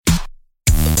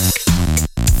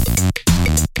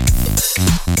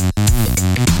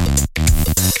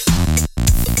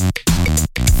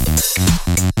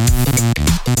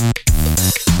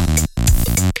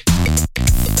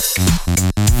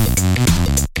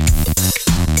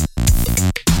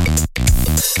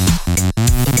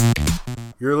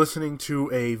You're listening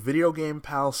to a Video Game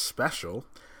Pals special.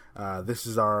 This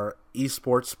is our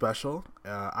eSports special.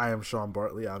 I am Sean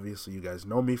Bartley. Obviously, you guys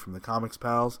know me from the Comics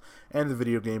Pals and the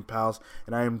Video Game Pals.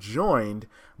 And I am joined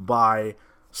by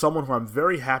someone who I'm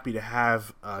very happy to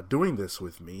have doing this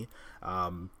with me.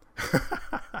 I'm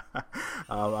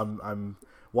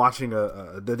watching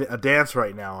a dance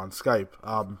right now on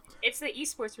Skype. It's the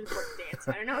eSports report dance.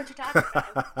 I don't know what you're talking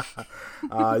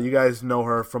about. You guys know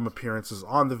her from appearances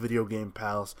on the Video Game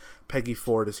Pals. Peggy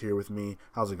Ford is here with me.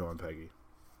 How's it going, Peggy?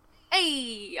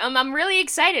 Hey, I'm really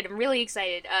excited.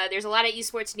 There's a lot of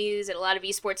eSports news and a lot of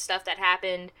eSports stuff that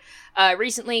happened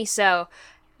recently. So,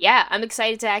 yeah, I'm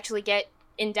excited to actually get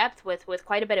in depth with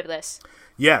quite a bit of this.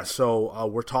 Yeah, so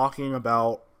we're talking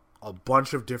about a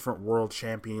bunch of different World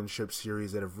Championship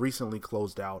series that have recently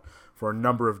closed out for a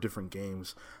number of different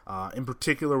games. In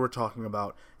particular, we're talking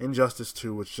about Injustice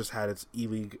 2, which just had its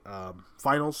E-League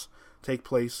finals take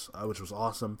place, which was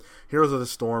awesome. Heroes of the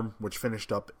Storm, which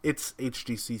finished up its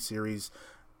HGC series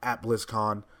at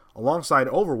BlizzCon, alongside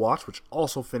Overwatch, which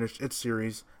also finished its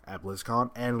series at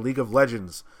BlizzCon, and League of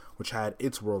Legends, which had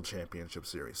its World Championship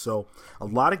series. So a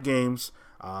lot of games,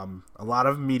 a lot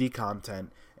of meaty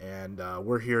content, and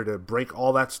we're here to break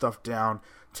all that stuff down,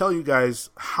 tell you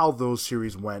guys how those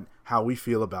series went, how we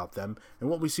feel about them, and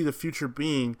what we see the future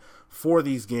being for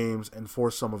these games and for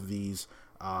some of these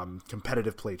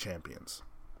competitive play champions.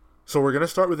 So we're going to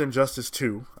start with Injustice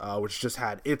 2, which just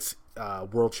had its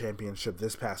World Championship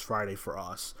this past Friday for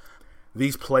us.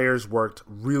 These players worked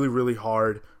really, really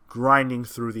hard, grinding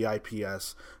through the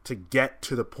IPS to get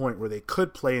to the point where they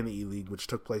could play in the E-League, which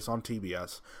took place on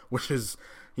TBS, which is,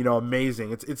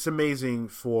 amazing. It's amazing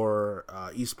for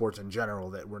esports in general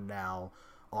that we're now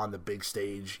on the big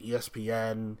stage.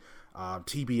 ESPN,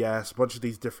 TBS, a bunch of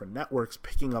these different networks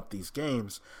picking up these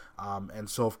games. And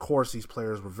so, of course, these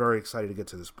players were very excited to get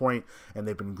to this point, and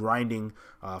they've been grinding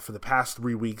for the past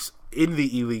 3 weeks in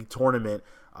the E-League tournament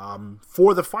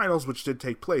for the finals, which did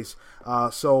take place.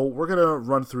 So we're going to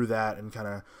run through that and kind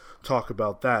of talk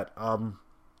about that.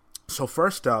 So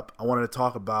first up, I wanted to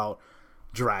talk about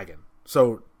Dragon.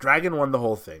 So Dragon won the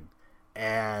whole thing,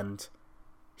 and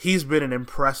he's been an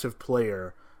impressive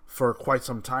player for quite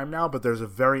some time now, but there's a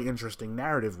very interesting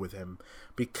narrative with him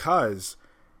because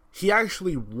he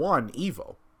actually won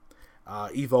EVO.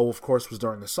 EVO, of course, was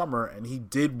during the summer, and he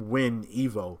did win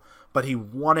EVO, but he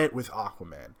won it with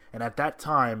Aquaman. And at that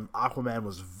time, Aquaman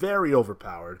was very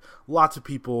overpowered. Lots of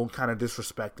people kind of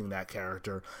disrespecting that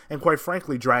character. And quite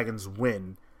frankly, Dragon's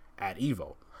win at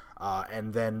EVO.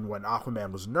 And then when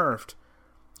Aquaman was nerfed,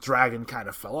 Dragon kind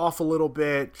of fell off a little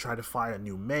bit, tried to find a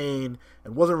new main,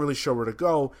 and wasn't really sure where to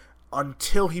go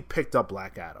until he picked up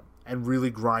Black Adam and really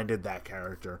grinded that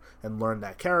character and learned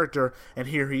that character. And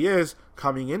here he is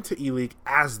coming into E-League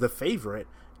as the favorite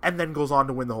and then goes on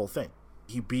to win the whole thing.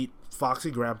 He beat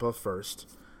Foxy Grandpa first,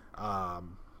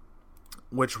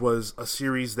 which was a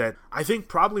series that I think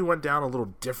probably went down a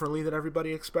little differently than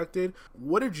everybody expected.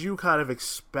 What did you kind of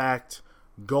expect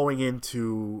going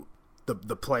into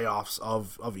the playoffs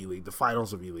of E-League, the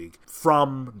finals of E-League,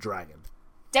 from Dragon?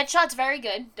 Deadshot's very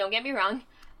good, don't get me wrong,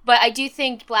 but I do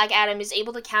think Black Adam is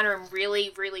able to counter him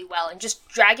really, really well, and just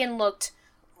Dragon looked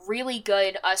really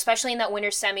good, especially in that winter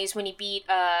semis when he beat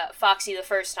Foxy the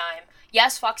first time.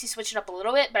 Yes, Foxy switched it up a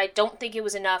little bit, but I don't think it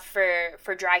was enough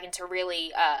for Dragon to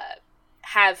really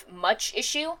have much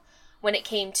issue when it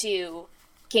came to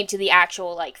the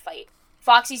actual fight.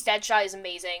 Foxy's Deadshot is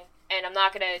amazing, and I'm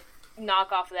not gonna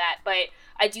knock off of that, but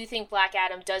I do think Black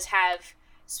Adam does have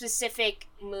specific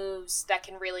moves that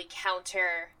can really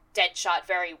counter Deadshot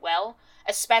very well,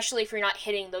 especially if you're not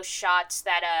hitting those shots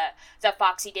that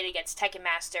Foxy did against Tekken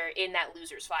Master in that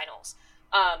losers finals.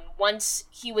 Once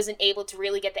he wasn't able to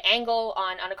really get the angle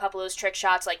on a couple of those trick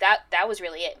shots like that was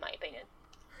really it, in my opinion.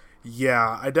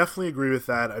 Yeah, I definitely agree with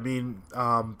that. I mean,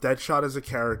 Deadshot is a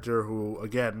character who,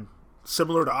 again,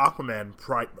 similar to Aquaman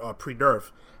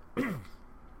pre-nerf,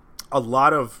 a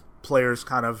lot of players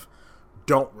kind of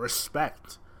don't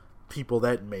respect people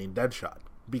that main Deadshot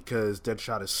because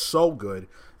Deadshot is so good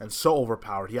and so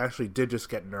overpowered. He actually did just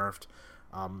get nerfed.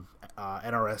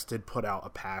 NRS did put out a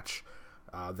patch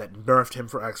that nerfed him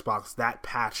for Xbox. That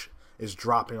patch is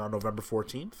dropping on November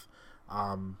 14th.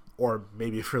 Or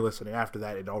maybe if you're listening after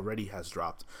that, it already has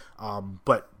dropped.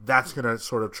 But that's going to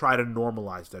sort of try to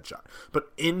normalize Deadshot.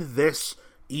 But in this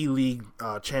E-League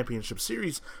Championship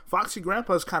Series, Foxy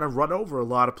Grandpa has kind of run over a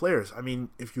lot of players. I mean,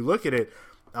 if you look at it,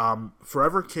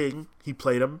 Forever King, he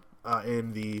played him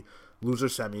in the loser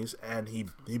semis, and he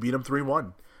beat him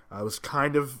 3-1. It was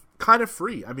kind of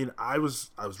free. I mean, I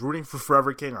was rooting for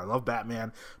Forever King. I love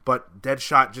Batman, but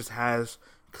Deadshot just has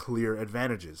clear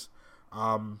advantages.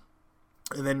 And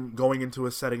then going into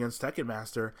a set against Tekken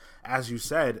Master, as you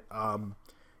said,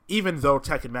 even though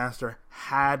Tekken Master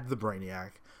had the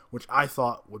Brainiac, which I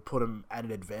thought would put him at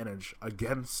an advantage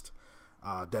against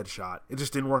Deadshot, it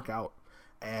just didn't work out.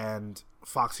 And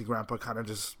Foxy Grandpa kind of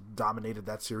just dominated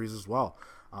that series as well.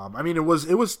 I mean, it was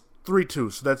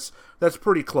 3-2, so that's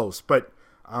pretty close, but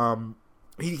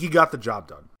he got the job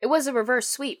done. It was a reverse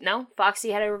sweep, no?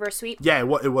 Foxy had a reverse sweep? Yeah,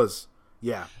 it was.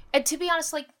 Yeah. And to be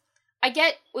honest, like, I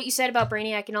get what you said about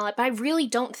Brainiac and all that, but I really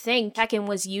don't think Tekken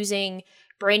was using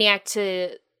Brainiac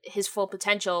to his full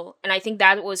potential, and I think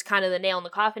that was kind of the nail in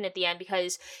the coffin at the end,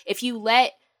 because if you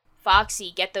let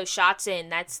Foxy get those shots in,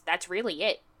 that's really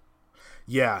it.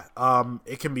 Yeah,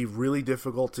 it can be really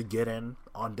difficult to get in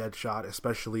on Deadshot,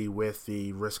 especially with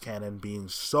the wrist cannon being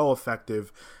so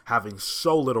effective, having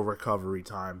so little recovery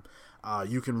time.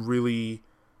 You can really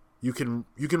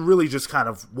just kind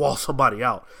of wall somebody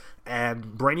out. And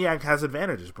Brainiac has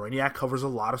advantages. Brainiac covers a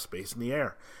lot of space in the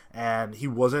air, and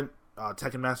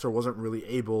Tekken Master wasn't really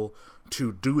able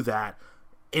to do that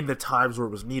in the times where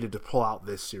it was needed to pull out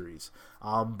this series.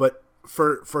 But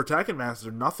for Tekken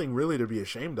Master, nothing really to be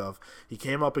ashamed of. He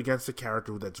came up against a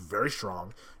character that's very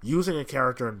strong, using a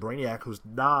character in Brainiac who's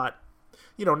not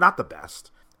the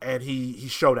best, and he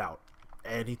showed out,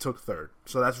 and he took third.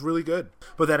 So that's really good.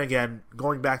 But then again,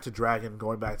 going back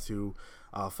to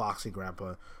Foxy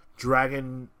Grandpa,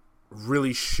 Dragon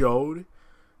really showed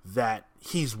that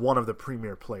he's one of the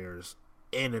premier players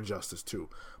in Injustice 2.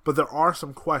 But there are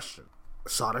some questions.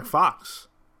 Sonic Fox,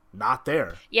 not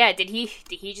there. Yeah, did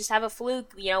he just have a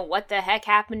fluke? What the heck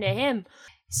happened to him?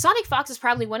 Sonic Fox is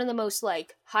probably one of the most,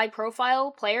 like,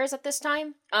 high-profile players at this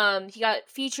time. He got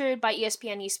featured by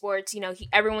ESPN eSports.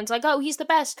 Everyone's like, oh, he's the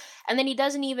best. And then he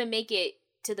doesn't even make it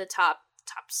to the top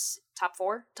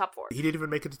four? Top four. He didn't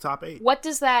even make it to top 8. What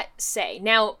does that say?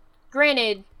 Now,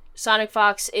 granted, Sonic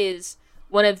Fox is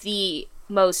one of the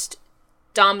most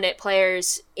dominant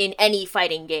players in any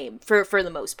fighting game, for the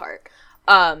most part.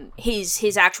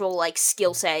 His actual, like,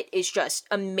 skill set is just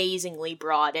amazingly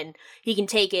broad, and he can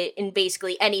take it in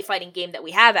basically any fighting game that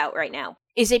we have out right now.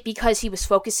 Is it because he was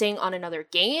focusing on another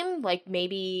game? Like,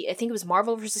 maybe, I think it was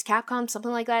Marvel vs. Capcom,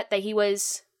 something like that he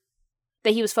was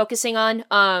focusing on?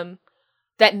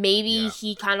 That maybe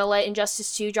he kind of let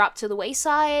Injustice 2 drop to the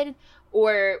wayside?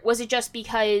 Or was it just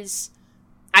because,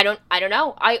 I don't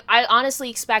know. I honestly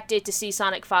expected to see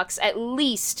Sonic Fox at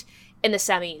least in the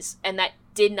semis, and that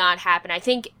did not happen. I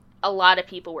think a lot of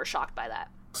people were shocked by that.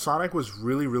 Sonic was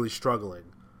really, really struggling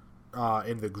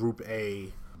in the Group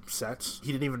A sets.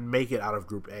 He didn't even make it out of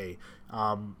Group A.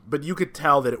 But you could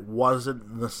tell that it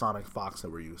wasn't the Sonic Fox that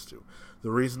we're used to. The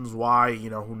reasons why,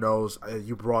 who knows,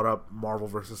 you brought up Marvel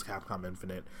vs. Capcom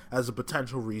Infinite as a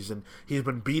potential reason. He's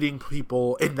been beating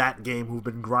people in that game who've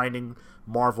been grinding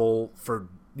Marvel for,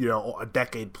 a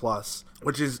decade plus,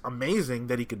 which is amazing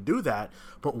that he could do that.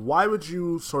 But why would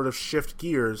you sort of shift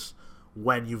gears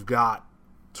when you've got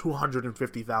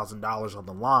 $250,000 on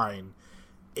the line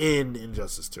in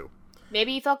Injustice 2?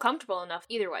 Maybe he felt comfortable enough.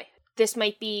 Either way, this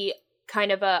might be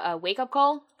kind of a wake-up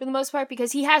call for the most part,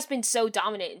 because he has been so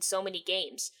dominant in so many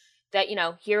games that,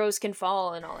 heroes can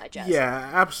fall and all that jazz. Yeah,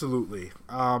 absolutely.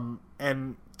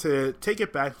 And to take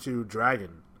it back to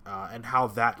Dragon and how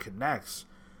that connects,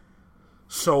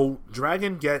 so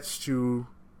Dragon gets to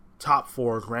top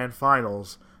 4 grand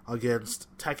finals against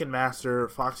Tekken Master,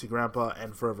 Foxy Grandpa,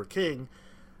 and Forever King,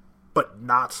 but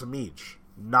not Samij.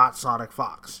 Not Sonic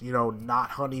Fox,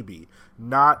 not Honeybee,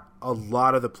 not a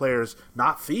lot of the players,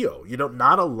 not Theo,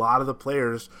 not a lot of the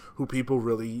players who people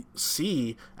really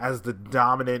see as the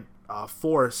dominant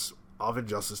force of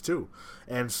Injustice 2.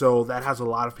 And so that has a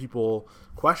lot of people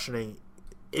questioning,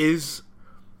 is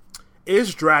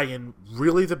Dragon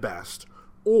really the best,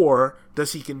 or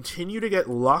does he continue to get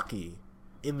lucky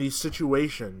in these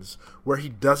situations where he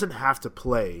doesn't have to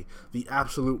play the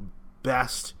absolute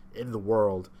best in the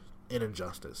world in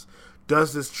Injustice?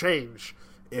 Does this change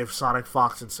if Sonic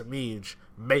Fox and Samij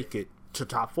make it to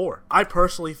top 4? I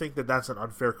personally think that that's an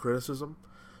unfair criticism,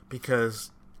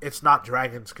 because it's not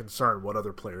Dragon's concern what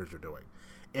other players are doing.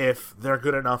 If they're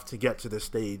good enough to get to this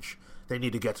stage, they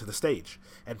need to get to the stage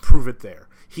and prove it there.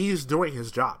 He's doing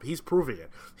his job. He's proving it.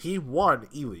 He won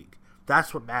E-League.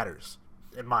 That's what matters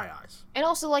in my eyes. And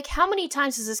also, like, how many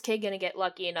times is this kid gonna get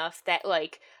lucky enough that,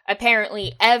 like,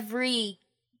 apparently every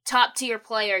top tier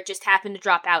player just happened to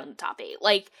drop out in the top 8?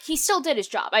 Like, he still did his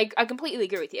job. I completely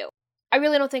agree with you. I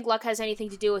really don't think luck has anything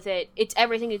to do with it. It's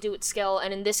everything to do with skill,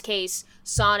 and in this case,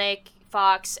 Sonic,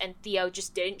 Fox, and Theo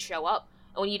just didn't show up.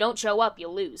 And when you don't show up, you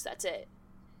lose. That's it.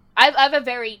 I have a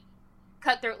very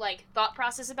cutthroat like thought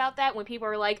process about that when people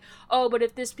are like, oh, but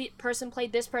if this person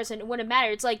played this person, it wouldn't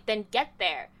matter. It's like, then get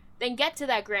there. Then get to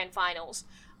that grand finals.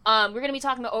 We're going to be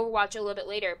talking about Overwatch a little bit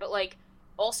later, but like,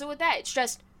 also with that, it's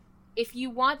just, if you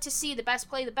want to see the best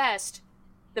play the best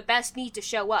need to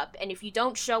show up. And if you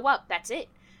don't show up, that's it.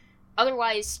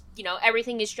 Otherwise, you know,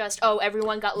 everything is just, oh,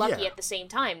 everyone got lucky at the same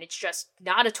time. It's just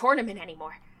not a tournament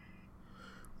anymore.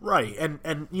 Right,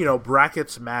 and you know,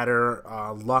 brackets matter.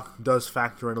 Luck does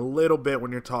factor in a little bit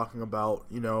when you're talking about,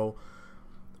 you know,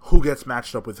 who gets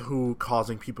matched up with who,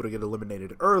 causing people to get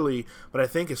eliminated early. But I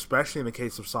think, especially in the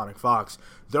case of Sonic Fox,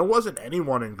 there wasn't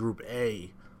anyone in Group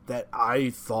A that I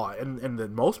thought, and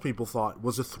that most people thought,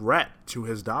 was a threat to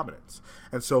his dominance.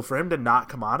 And so for him to not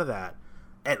come out of that,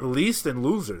 at least in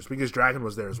losers, because Dragon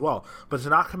was there as well, but to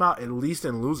not come out at least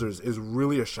in losers is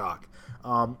really a shock.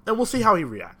 And we'll see how he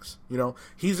reacts. You know,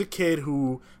 he's a kid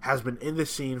who has been in the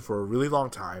scene for a really long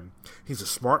time. He's a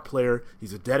smart player.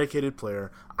 He's a dedicated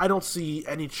player. I don't see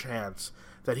any chance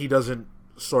that he doesn't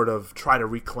sort of try to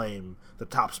reclaim the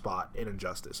top spot in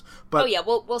Injustice. But, oh yeah,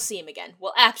 we'll see him again.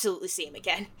 We'll absolutely see him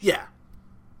again. Yeah.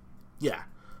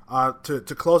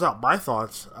 To close out my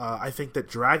thoughts, I think that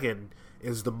Dragon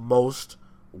is the most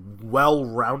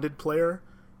well-rounded player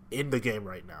in the game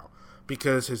right now.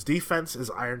 Because his defense is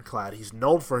ironclad. He's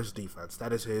known for his defense.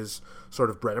 That is his sort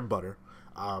of bread and butter.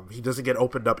 He doesn't get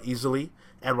opened up easily,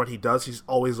 and when he does, he's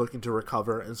always looking to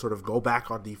recover and sort of go back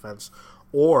on defense,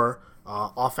 or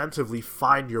offensively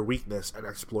find your weakness and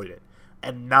exploit it,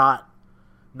 and not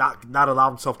allow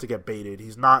himself to get baited.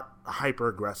 He's not hyper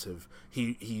aggressive.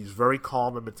 He's very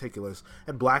calm and meticulous.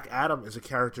 And Black Adam is a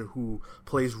character who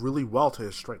plays really well to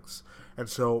his strengths, and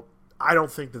so I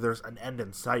don't think that there's an end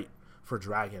in sight for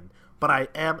Dragon. But I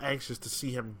am anxious to see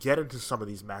him get into some of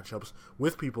these matchups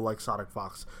with people like Sonic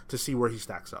Fox to see where he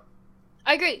stacks up.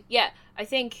 I agree. Yeah, I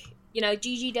think, you know,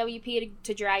 GGWP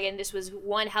to Dragon, this was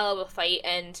one hell of a fight,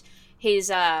 and his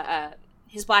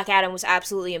Black Adam was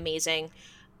absolutely amazing.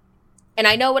 And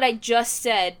I know what I just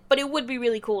said, but it would be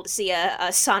really cool to see a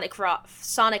Sonic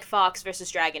Fox versus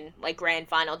Dragon like grand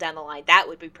final down the line. That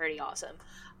would be pretty awesome.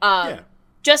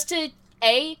 Just to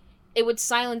it would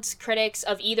silence critics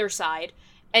of either side.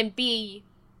 And B,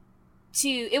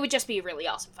 it would just be a really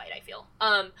awesome fight, I feel.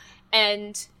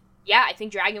 And yeah, I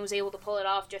think Dragon was able to pull it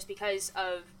off just because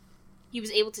he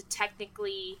was able to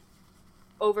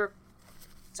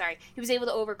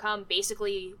overcome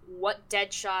basically what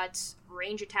Deadshot's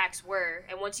range attacks were.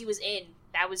 And once he was in,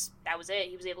 that was it.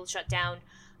 He was able to shut down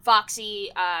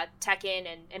Foxy, Tekken,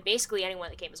 and basically anyone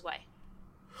that came his way.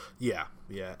 Yeah.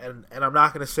 And I'm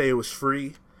not going to say it was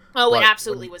free. Oh, it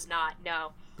absolutely was not,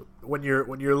 no. When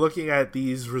you're looking at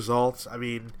these results, I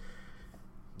mean,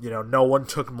 you know, no one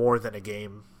took more than a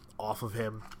game off of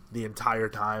him the entire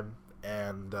time,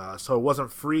 and so it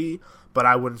wasn't free. But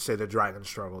I wouldn't say that Dragon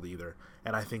struggled either.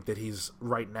 And I think that he's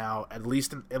right now, at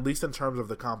least in terms of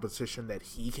the competition that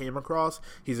he came across,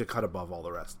 he's a cut above all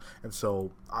the rest. And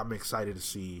so I'm excited to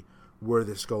see where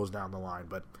this goes down the line.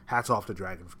 But hats off to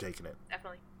Dragon for taking it.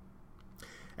 Definitely.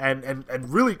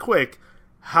 And really quick,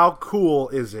 how cool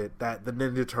is it that the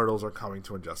Ninja Turtles are coming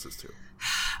to Injustice 2?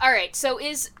 All right, so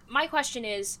my question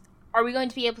is, are we going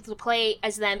to be able to play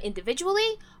as them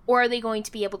individually, or are they going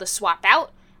to be able to swap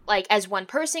out, like, as one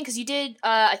person? Because you did,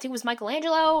 I think it was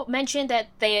Michelangelo mentioned that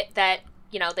they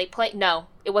play. No,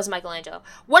 it wasn't Michelangelo.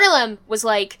 One of them was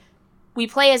like, we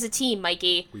play as a team,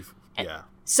 Mikey. Yeah.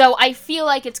 So I feel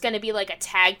like it's going to be like a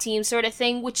tag team sort of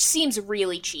thing, which seems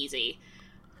really cheesy.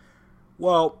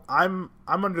 Well, I'm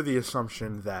under the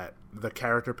assumption that the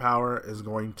character power is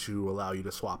going to allow you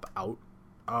to swap out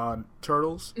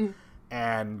turtles,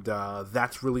 and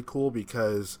that's really cool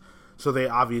because so they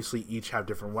obviously each have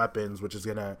different weapons, which is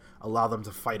going to allow them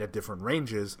to fight at different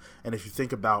ranges. And if you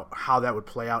think about how that would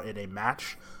play out in a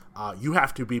match, you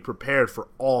have to be prepared for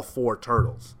all 4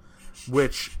 turtles,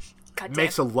 which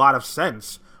makes a lot of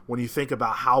sense when you think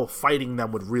about how fighting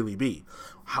them would really be.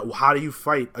 How do you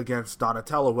fight against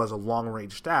Donatello, who has a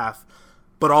long-range staff,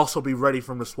 but also be ready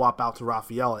for him to swap out to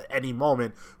Raphael at any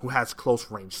moment, who has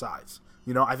close-range sides?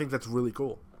 You know, I think that's really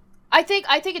cool. I think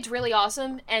it's really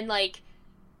awesome, and, like,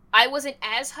 I wasn't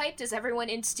as hyped as everyone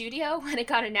in studio when it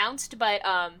got announced, but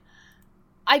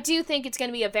I do think it's going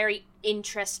to be a very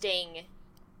interesting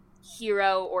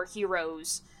hero or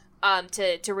heroes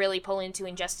to really pull into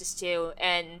Injustice 2,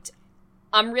 and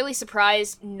I'm really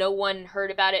surprised no one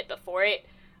heard about it before it.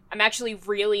 I'm actually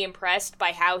really impressed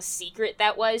by how secret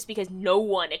that was because no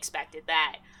one expected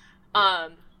that.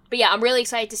 But yeah, I'm really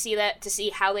excited to see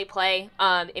how they play.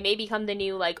 It may become the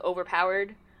new like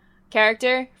overpowered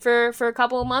character for a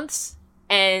couple of months,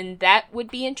 and that would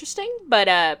be interesting. But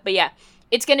yeah,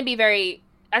 it's going to be very,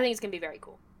 I think it's going to be very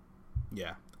cool.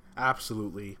 Yeah,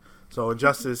 absolutely. So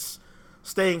Injustice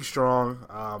staying strong,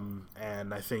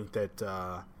 and I think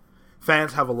that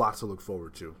fans have a lot to look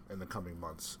forward to in the coming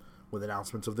months with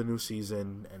announcements of the new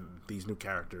season and these new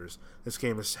characters. This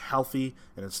game is healthy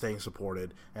and it's staying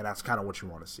supported, and that's kind of what you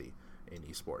want to see in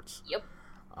esports. Yep.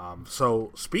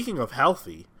 So speaking of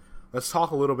healthy, let's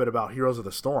talk a little bit about Heroes of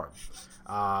the Storm.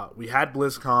 We had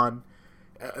BlizzCon.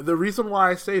 The reason why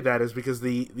I say that is because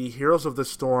the Heroes of the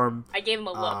Storm... I gave him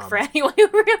a look for anyone who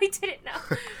really didn't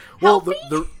know. Well,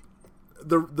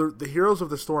 the Heroes of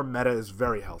the Storm meta is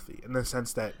very healthy in the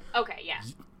sense that... Okay, yeah.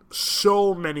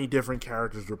 So many different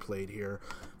characters were played here.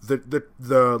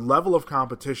 The level of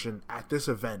competition at this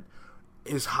event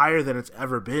is higher than it's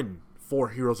ever been for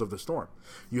Heroes of the Storm.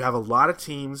 You have a lot of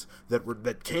teams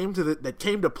that came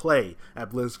to play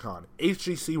at BlizzCon.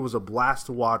 HGC was a blast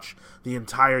to watch the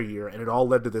entire year, and it all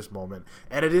led to this moment,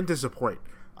 and it didn't disappoint.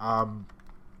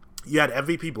 You had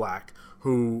MVP Black,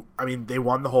 who, I mean, they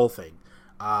won the whole thing.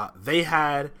 They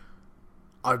had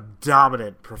a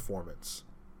dominant performance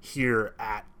here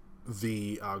at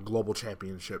the Global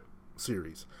Championship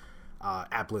Series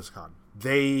at BlizzCon.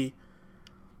 They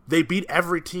beat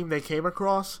every team they came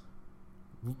across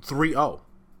 3-0,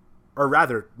 or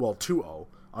rather, 2-0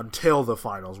 until the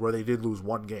finals, where they did lose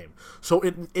one game. So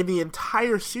in the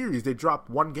entire series, they dropped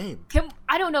one game.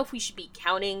 I don't know if we should be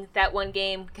counting that one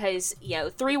game, because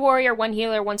 3 warrior, 1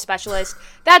 healer, 1 specialist.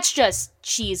 That's just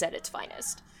cheese at its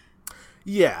finest.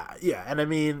 Yeah, and I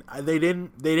mean, they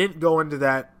didn't go into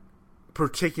that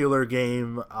particular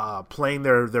game playing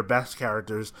their best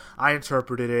characters. I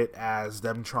interpreted it as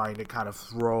them trying to kind of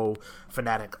throw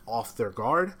Fnatic off their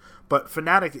guard, but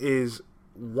Fnatic is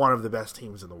one of the best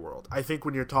teams in the world. I think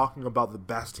when you're talking about the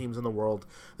best teams in the world,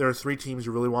 there are 3 teams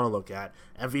you really want to look at: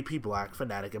 MVP Black,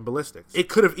 Fnatic, and Ballistics. It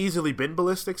could have easily been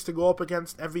Ballistics to go up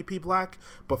against MVP Black,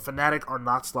 but Fnatic are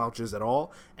not slouches at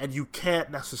all, and you can't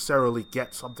necessarily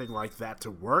get something like that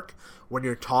to work when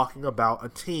you're talking about a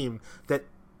team that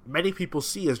many people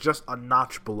see as just a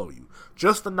notch below you.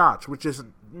 Just a notch, which is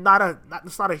not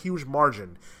a huge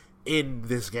margin in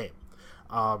this game.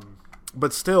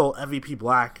 But still, MVP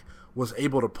Black was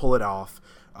able to pull it off,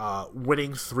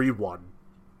 winning 3-1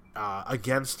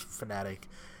 against Fnatic.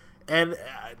 And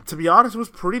to be honest, it was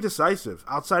pretty decisive.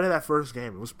 Outside of that first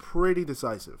game, it was pretty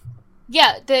decisive.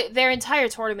 Yeah, their entire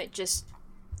tournament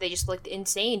they just looked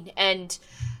insane. And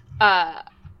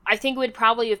I think it would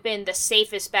probably have been the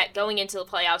safest bet going into the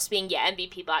playoffs being,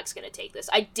 MVP Black's going to take this.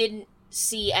 I didn't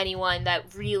see anyone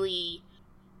that really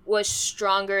was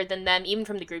stronger than them, even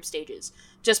from the group stages,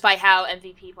 just by how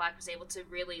MVP Black was able to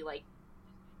really,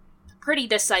 pretty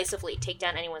decisively take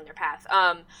down anyone in their path.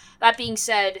 That being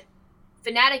said,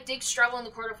 Fnatic did struggle in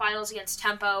the quarterfinals against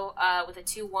Tempo with a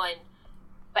 2-1.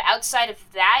 But outside of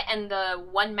that and the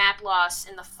 1 map loss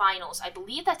in the finals, I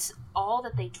believe that's all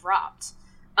that they dropped.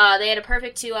 They had a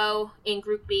perfect 2-0 in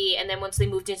Group B, and then once they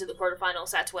moved into the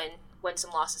quarterfinals, that's when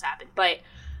some losses happened. But,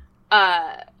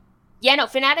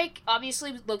 Fnatic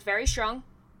obviously looked very strong,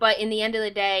 but in the end of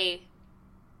the day,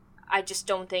 I just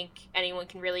don't think anyone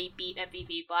can really beat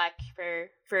MVP Black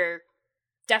for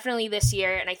definitely this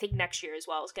year, and I think next year as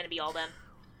well is going to be all them.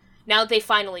 Now that they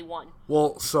finally won.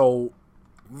 Well, so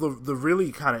the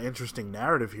really kind of interesting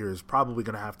narrative here is probably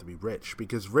going to have to be Rich,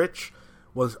 because Rich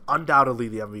was undoubtedly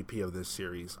the MVP of this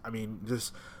series. I mean,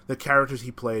 just the characters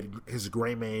he played, his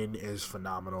Greymane is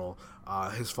phenomenal.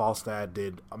 His Falstad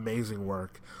did amazing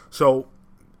work. So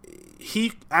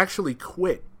he actually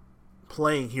quit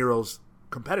playing Heroes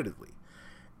competitively,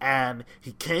 and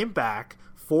he came back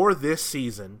for this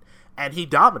season, and he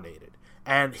dominated.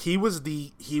 And he was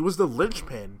the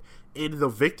linchpin in the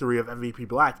victory of MVP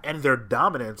Black and their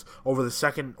dominance over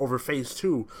phase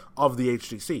 2 of the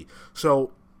HGC.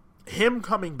 So him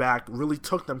coming back really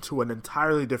took them to an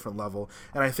entirely different level,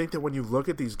 and I think that when you look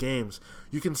at these games,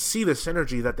 you can see the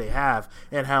synergy that they have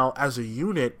and how, as a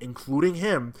unit, including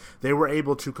him, they were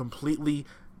able to completely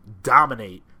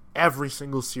dominate every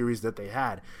single series that they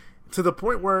had, to the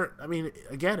point where, I mean,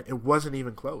 again, it wasn't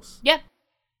even close. Yeah.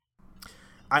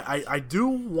 I do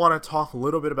want to talk a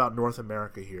little bit about North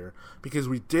America here, because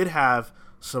we did have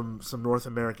some North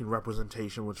American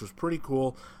representation, which was pretty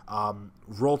cool.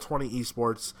 Roll20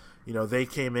 eSports, they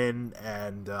came in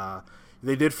and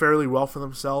they did fairly well for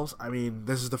themselves. I mean,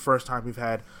 this is the first time we've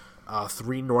had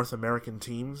 3 North American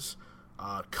teams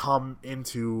come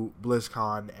into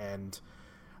BlizzCon, and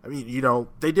I mean,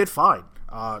 they did fine.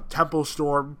 Tempo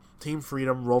Storm, Team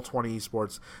Freedom, Roll20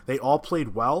 eSports, they all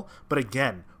played well, but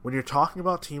again, when you're talking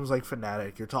about teams like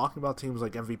Fnatic, you're talking about teams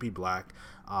like MVP Black,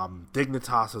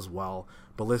 Dignitas as well,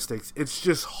 Ballistics, it's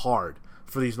just hard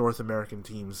for these North American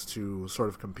teams to sort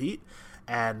of compete.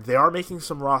 And they are making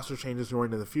some roster changes going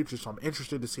into the future, so I'm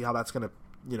interested to see how that's going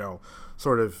to,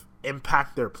 sort of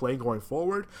impact their play going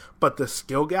forward. But the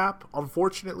skill gap,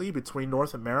 unfortunately, between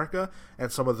North America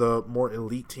and some of the more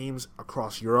elite teams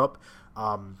across Europe,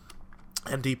 and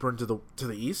deeper into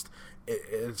the East,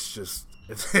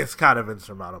 it's kind of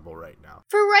insurmountable right now.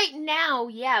 For right now,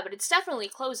 yeah, but it's definitely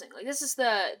closing. Like, this is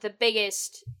the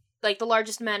biggest, like, the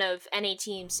largest amount of NA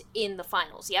teams in the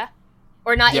finals, yeah?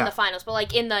 Or not in the finals, but,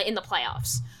 like, in the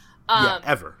playoffs.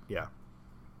 Ever, yeah.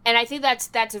 And I think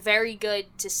that's very good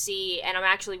to see, and I'm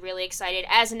actually really excited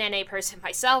as an NA person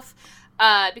myself,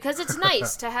 because it's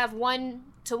nice to have one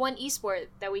esport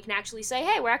that we can actually say,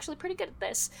 hey, we're actually pretty good at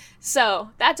this. So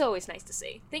that's always nice to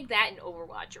see. I think that and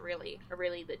Overwatch are really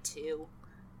the two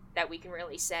that we can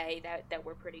really say that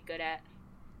we're pretty good at.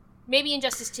 Maybe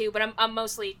Injustice 2, but I'm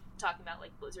mostly talking about,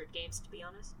 like, Blizzard games, to be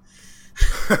honest.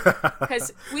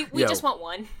 Because we just want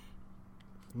one.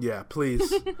 Yeah, please.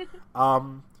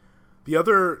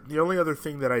 The only other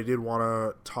thing that I did want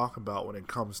to talk about when it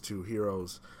comes to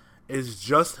Heroes is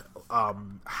just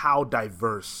how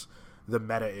diverse the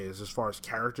meta is as far as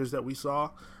characters that we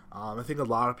saw. I think a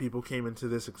lot of people came into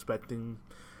this expecting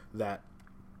that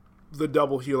the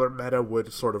double healer meta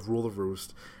would sort of rule the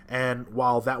roost. And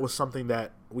while that was something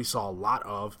that we saw a lot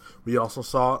of, we also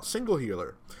saw single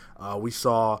healer. We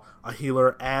saw a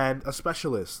healer and a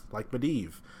specialist like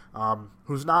Medivh,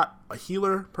 who's not a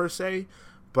healer per se,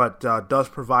 but does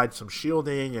provide some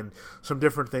shielding and some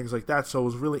different things like that. So it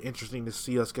was really interesting to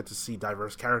see us get to see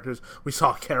diverse characters. We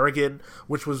saw Kerrigan,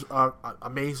 which was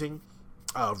amazing.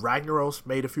 Ragnaros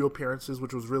made a few appearances,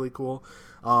 which was really cool.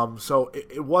 So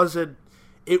it wasn't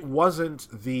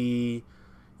the,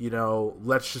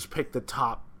 let's just pick the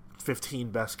top 15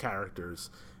 best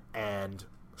characters and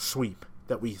sweep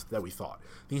that we thought.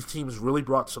 These teams really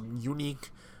brought some unique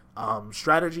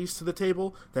strategies to the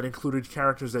table that included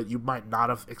characters that you might not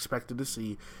have expected to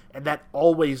see, and that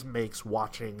always makes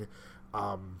watching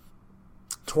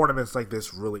tournaments like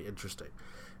this really interesting.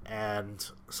 And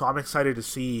so I'm excited to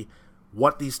see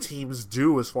what these teams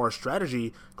do as far as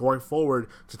strategy going forward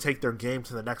to take their game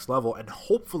to the next level and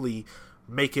hopefully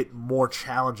make it more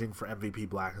challenging for MVP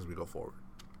Black as we go forward.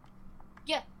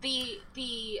 Yeah, the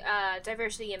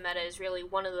diversity in meta is really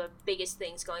one of the biggest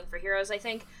things going for Heroes, I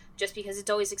think, just because it's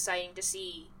always exciting to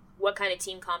see what kind of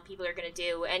team comp people are going to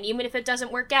do. And even if it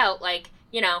doesn't work out, like,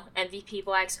 MVP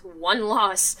Black's one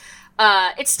loss,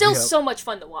 it's still so much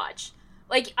fun to watch.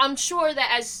 Like, I'm sure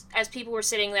that as people were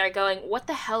sitting there going, what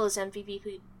the hell is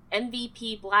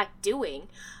MVP Black doing?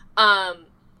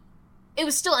 It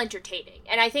was still entertaining.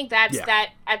 And I think that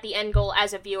at the end goal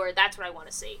as a viewer, that's what I want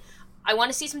to see. I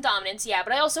want to see some dominance,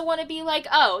 but I also want to be like,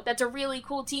 oh, that's a really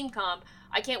cool team comp.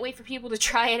 I can't wait for people to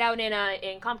try it out in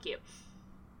CompQ.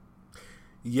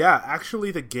 Yeah, actually,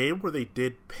 the game where they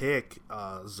did pick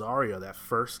Zarya, that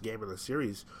first game of the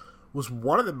series, was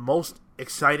one of the most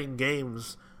exciting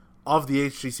games of the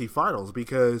HGC finals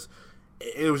because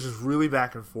it was just really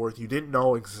back and forth. You didn't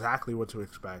know exactly what to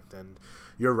expect, and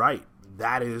you're right.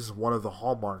 That is one of the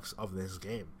hallmarks of this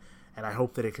game, and I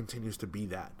hope that it continues to be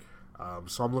that.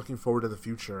 So I'm looking forward to the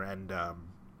future and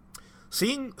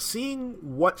seeing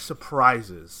what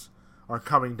surprises are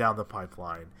coming down the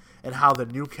pipeline and how the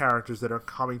new characters that are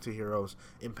coming to Heroes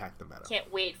impact the meta.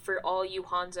 Can't wait for all you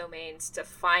Hanzo mains to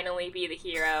finally be the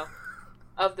hero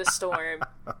of the storm.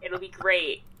 It'll be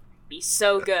great. Be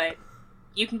so good.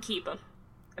 You can keep them.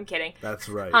 I'm kidding. That's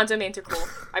right. Hanzo mains are cool.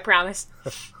 I promise.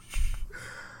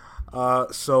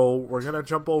 So we're gonna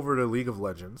jump over to League of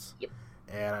Legends. Yep.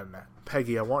 And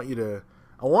Peggy, I want you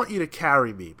to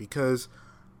carry me because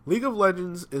League of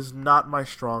Legends is not my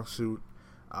strong suit.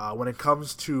 When it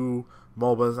comes to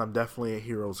MOBAs, I'm definitely a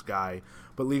Heroes guy,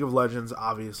 but League of Legends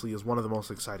obviously is one of the most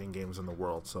exciting games in the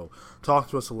world. So talk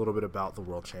to us a little bit about the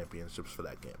World Championships for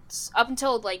that game. Up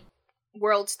until like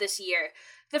Worlds this year,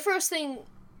 the first thing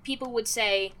people would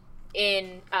say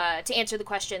in to answer the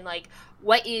question like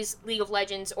what is League of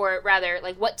Legends, or rather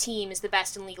like what team is the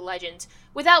best in League of Legends,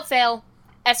 without fail,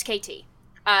 SKT,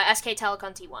 SK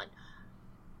Telecom T1.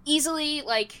 Easily,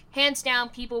 like, hands down,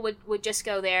 people would just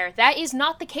go there. That is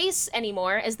not the case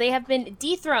anymore, as they have been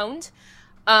dethroned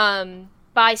by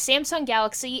Samsung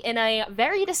Galaxy in a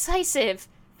very decisive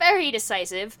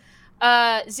 0-3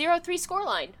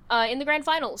 scoreline in the Grand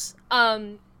Finals.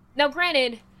 Now,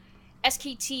 granted,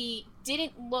 SKT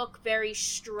didn't look very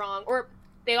strong, or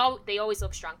they always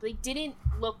look strong, but they didn't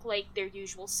look like their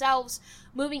usual selves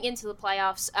moving into the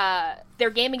playoffs.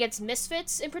 Their game against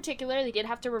Misfits, in particular, they did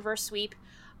have to reverse sweep.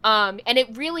 And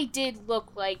it really did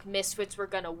look like Misfits were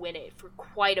going to win it for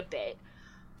quite a bit.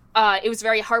 It was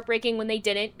very heartbreaking when they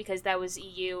didn't, because that was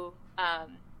EU.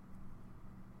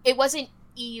 It wasn't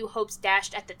EU hopes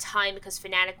dashed at the time because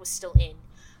Fnatic was still in,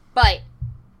 but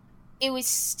it was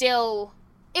still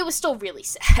really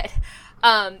sad.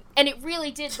 And it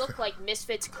really did look like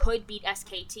Misfits could beat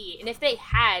SKT, and if they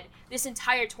had, this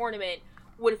entire tournament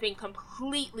would have been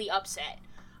completely upset.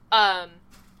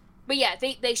 But yeah,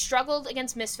 they struggled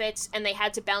against Misfits, and they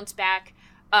had to bounce back.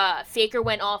 Faker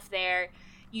went off there.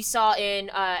 You saw in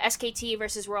SKT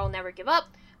versus Royal Never Give Up,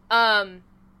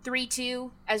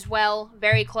 3-2 as well,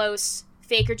 very close.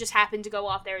 Faker just happened to go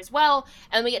off there as well.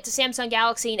 And then we get to Samsung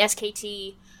Galaxy and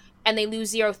SKT, and they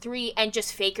lose 0-3, and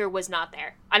just Faker was not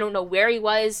there. I don't know where he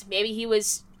was. Maybe he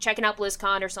was checking out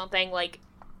BlizzCon or something, like,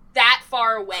 that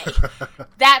far away.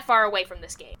 That far away from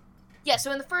this game. Yeah,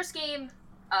 so in the first game,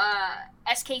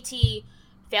 SKT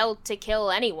failed to kill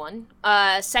anyone.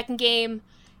 Second game,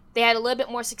 they had a little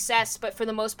bit more success, but for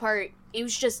the most part, it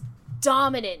was just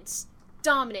dominance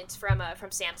from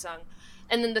Samsung.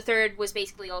 And then the third was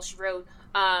basically all she wrote.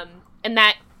 And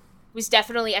that was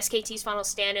definitely SKT's final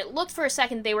stand. It looked for a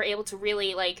second they were able to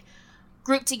really, like,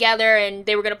 group together, and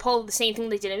they were going to pull the same thing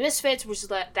they did in Misfits, which is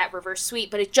that reverse sweep,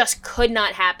 but it just could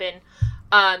not happen.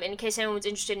 In case anyone was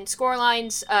interested in score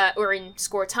lines, or in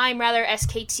score time, rather,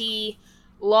 SKT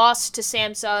lost to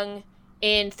Samsung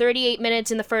in 38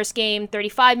 minutes in the first game,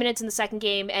 35 minutes in the second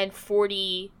game, and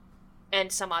 40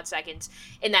 and some odd seconds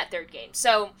in that third game.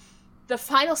 So the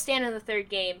final stand of the third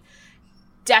game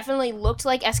definitely looked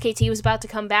like SKT was about to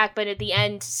come back, but at the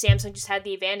end, Samsung just had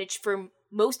the advantage for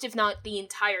most, if not the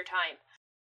entire time.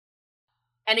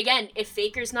 And again, if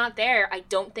Faker's not there, I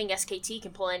don't think SKT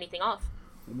can pull anything off.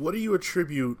 What do you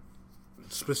attribute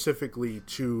specifically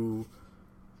to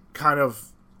kind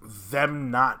of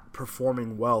them not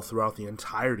performing well throughout the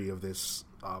entirety of this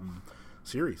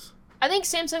series? I think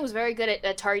Samsung was very good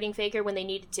at targeting Faker when they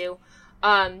needed to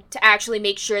actually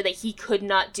make sure that he could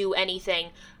not do anything.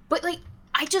 But, like,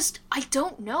 I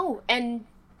don't know. And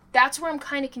that's where I'm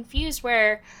kind of confused,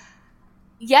 where,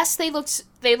 yes, they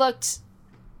looked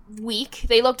weak.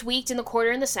 They looked weak in the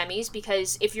quarter and the semis,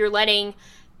 because if you're letting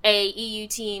a EU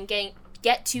team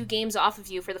get 2 games off of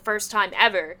you for the first time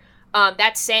ever,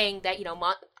 that's saying that,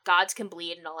 gods can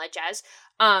bleed and all that jazz.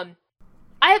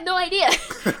 I have no idea.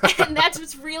 And that's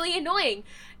what's really annoying,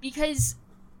 because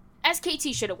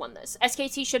SKT should have won this.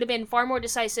 SKT should have been far more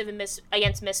decisive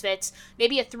against Misfits,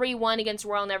 maybe a 3-1 against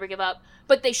Royal Never Give Up,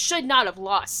 but they should not have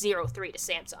lost 0-3 to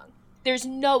Samsung. There's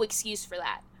no excuse for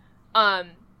that.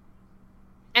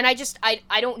 And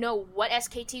I don't know what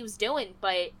SKT was doing,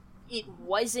 but it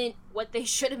wasn't what they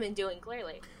should have been doing,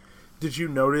 clearly. Did you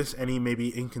notice any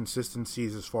maybe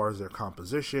inconsistencies as far as their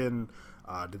composition?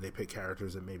 Did they pick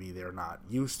characters that maybe they're not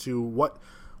used to? What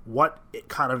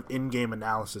kind of in-game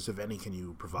analysis, if any, can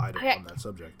you provide on that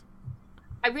subject?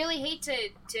 I really hate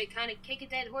to kind of kick a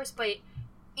dead horse, but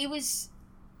it was...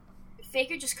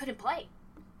 Faker just couldn't play.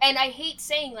 And I hate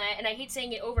saying that, and I hate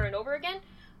saying it over and over again,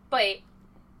 but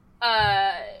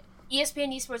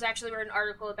ESPN eSports actually wrote an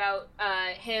article about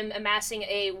him amassing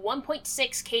a 1.6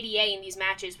 KDA in these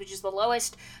matches, which is the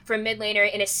lowest for a mid laner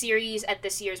in a series at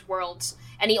this year's Worlds.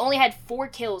 And he only had 4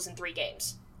 kills in 3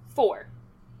 games. 4.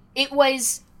 It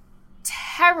was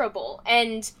terrible,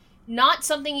 and not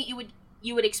something that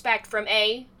you would expect from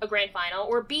A, grand final,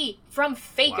 or B, from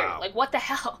Faker. Wow. Like, what the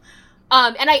hell?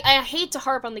 And I hate to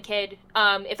harp on the kid.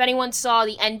 If anyone saw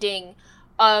the ending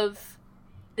of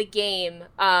the game,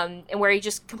 and where he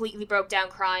just completely broke down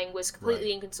crying, was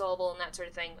completely inconsolable and that sort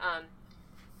of thing.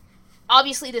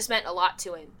 Obviously this meant a lot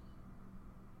to him.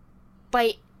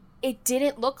 But it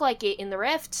didn't look like it in the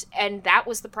Rift, and that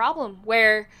was the problem,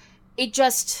 where it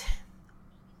just...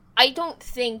 I don't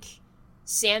think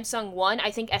Samsung won, I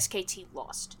think SKT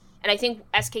lost. And I think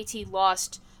SKT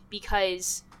lost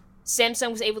because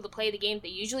Samsung was able to play the game they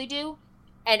usually do,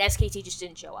 and SKT just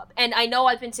didn't show up. And I know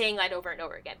I've been saying that over and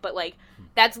over again, but, like,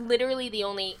 that's literally the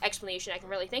only explanation I can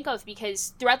really think of,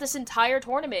 because throughout this entire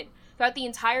tournament, throughout the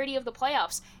entirety of the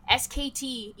playoffs,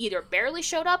 SKT either barely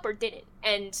showed up or didn't.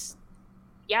 And,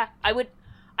 yeah, I would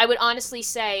honestly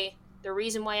say the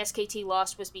reason why SKT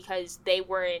lost was because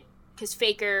because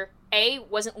Faker, A,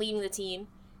 wasn't leading the team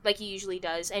like he usually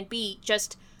does, and B,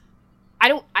 just, I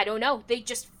don't know, they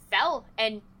just fell,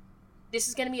 and this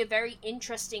is going to be a very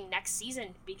interesting next season,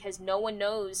 because no one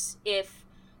knows if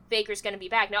Faker's going to be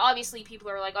back. Now, obviously, people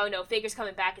are like, oh no, Faker's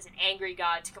coming back as an angry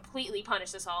god to completely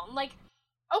punish us all. I'm like,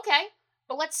 okay,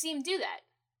 but let's see him do that.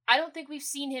 I don't think we've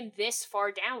seen him this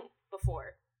far down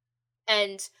before.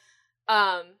 And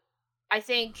I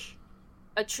think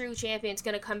a true champion's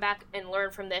going to come back and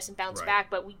learn from this and bounce back,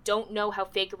 but we don't know how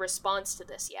Faker responds to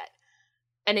this yet.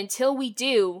 And until we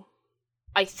do,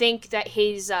 I think that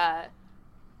his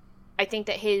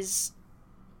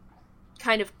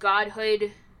kind of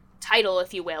godhood title,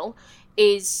 if you will,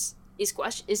 is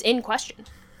in question.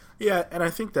 Yeah, and I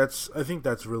think that's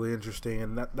really interesting,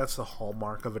 and that's the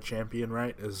hallmark of a champion,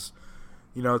 right? Is,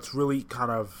 it's really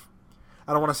kind of,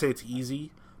 I don't want to say it's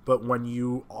easy, but when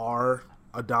you are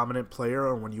a dominant player,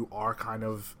 or when you are kind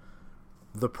of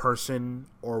the person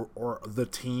or the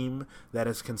team that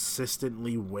is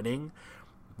consistently winning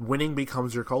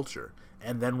becomes your culture.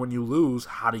 And then when you lose,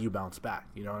 how do you bounce back?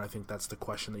 And I think that's the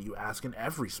question that you ask in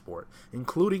every sport,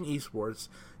 including esports,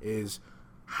 is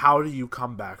how do you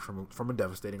come back from a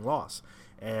devastating loss?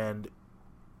 And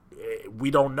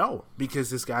we don't know, because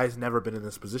this guy's never been in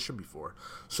this position before.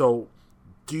 So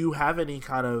do you have any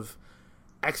kind of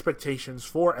expectations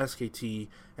for SKT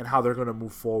and how they're going to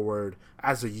move forward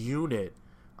as a unit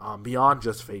beyond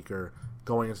just Faker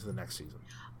going into the next season?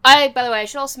 By the way, I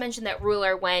should also mention that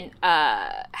Ruler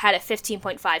had a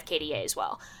 15.5 KDA as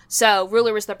well. So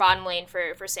Ruler was their bottom lane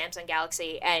for Samsung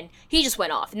Galaxy, and he just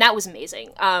went off, and that was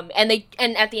amazing. And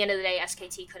at the end of the day,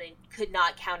 SKT could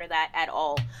not counter that at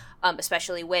all,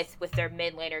 especially with their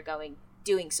mid laner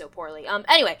doing so poorly.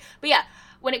 Anyway, but yeah,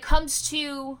 when it comes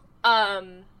to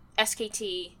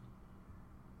SKT,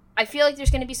 I feel like there's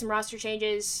going to be some roster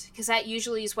changes, because that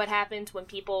usually is what happens when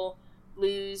people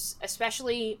lose,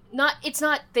 especially it's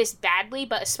not this badly,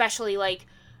 but especially like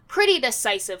pretty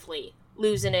decisively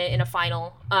lose in a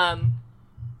final.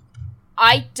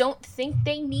 I don't think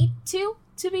they need to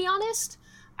be honest.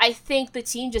 I think the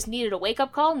team just needed a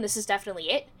wake-up call, and this is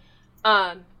definitely it.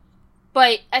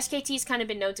 But SKT's kind of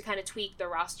been known to kind of tweak their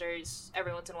rosters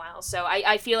every once in a while, so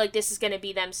I feel like this is going to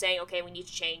be them saying, okay, we need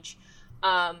to change.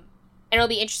 And it'll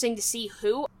be interesting to see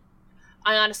who.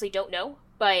 I honestly don't know,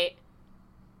 but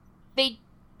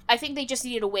I think they just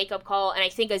needed a wake-up call, and I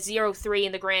think a 0-3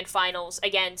 in the grand finals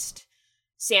against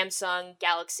Samsung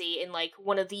Galaxy in like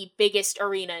one of the biggest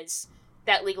arenas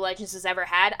that League of Legends has ever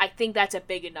had, I think that's a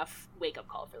big enough wake-up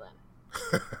call for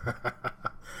them.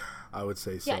 I would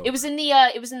say so. Yeah, it was in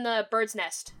the Bird's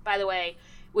Nest, by the way,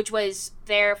 which was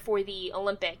there for the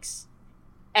Olympics,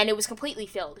 and it was completely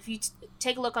filled. If you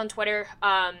take a look on Twitter,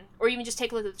 or even just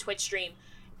take a look at the Twitch stream,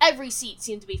 every seat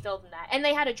seemed to be filled in that. And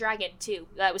they had a dragon, too,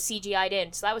 that was CGI'd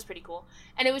in, so that was pretty cool.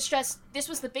 And it was just, this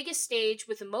was the biggest stage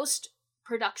with the most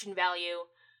production value,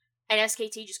 and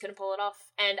SKT just couldn't pull it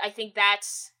off. And I think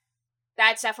that's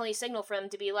definitely a signal for them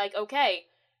to be like, okay,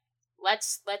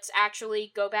 let's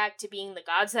actually go back to being the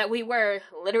gods that we were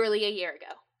literally a year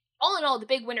ago. All in all, the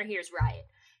big winner here is Riot,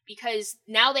 because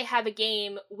now they have a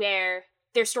game where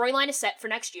their storyline is set for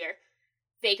next year.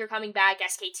 Faker coming back,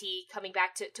 SKT coming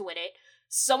back to win it.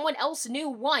 Someone else new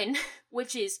won,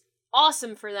 which is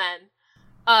awesome for them.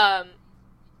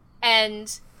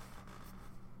 And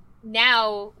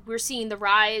now we're seeing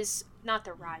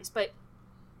but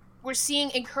we're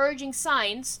seeing encouraging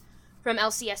signs from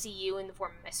LCSEU in the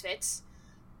form of Misfits.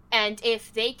 And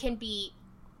if they can beat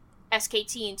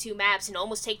SKT in 2 maps and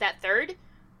almost take that third,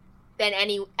 then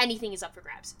anything is up for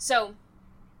grabs. So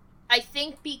I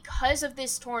think because of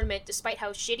this tournament, despite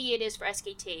how shitty it is for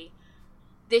SKT,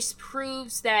 this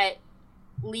proves that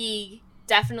League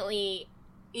definitely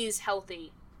is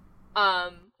healthy,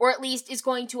 or at least is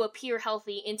going to appear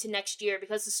healthy into next year,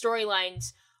 because the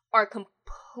storylines are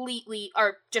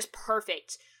just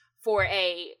perfect for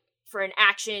an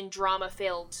action drama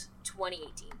filled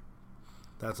 2018.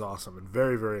 That's awesome and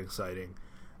very, very exciting.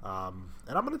 And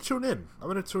I'm gonna tune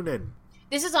in.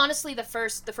 This is honestly the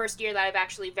first year that I've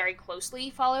actually very closely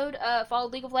followed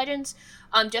League of Legends,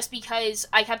 just because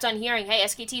I kept on hearing, hey,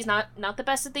 SKT is not the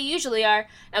best that they usually are.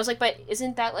 And I was like, but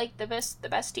isn't that like the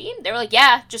best team? They were like,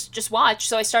 yeah, just watch.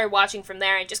 So I started watching from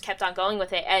there and just kept on going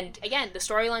with it. And again, the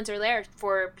storylines are there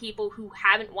for people who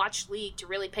haven't watched League to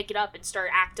really pick it up and start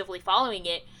actively following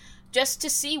it, just to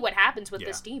see what happens with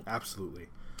this team. Absolutely.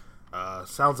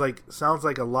 Sounds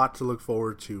like a lot to look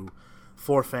forward to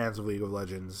for fans of League of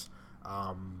Legends.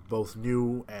 Both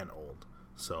new and old.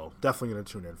 So definitely going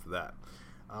to tune in for that.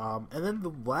 And then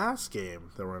the last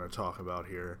game that we're going to talk about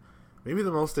here, maybe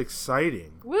the most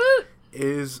exciting,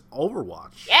 is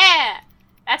Overwatch. Yeah!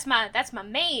 That's my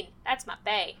main. That's my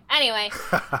bae. Anyway.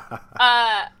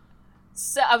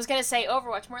 So I was going to say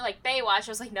Overwatch, more like Baywatch.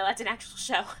 I was like, no, that's an actual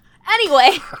show.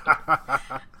 Anyway.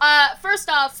 First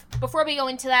off, before we go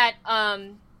into that,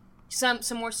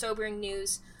 some more sobering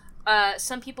news.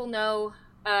 Some people know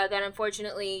that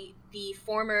unfortunately the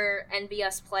former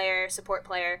NBS player, support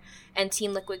player, and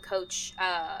Team Liquid coach,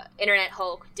 Internet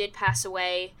Hulk, did pass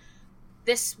away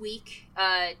this week.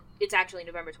 It's actually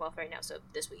November 12th right now, so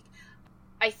this week.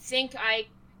 I think I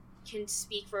can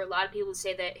speak for a lot of people to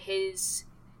say that his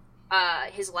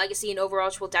legacy in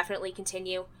Overwatch will definitely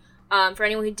continue. For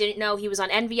anyone who didn't know, he was on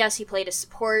NVS. He played as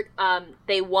support.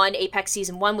 They won Apex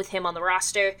Season 1 with him on the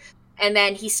roster. And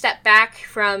then he stepped back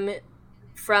from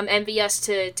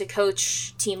MVS to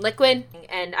coach Team Liquid.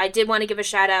 And I did want to give a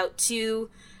shout out to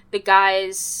the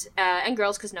guys and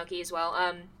girls, because Noki as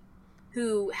well,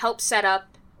 who helped set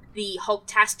up the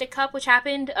Hulktastic Cup, which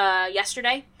happened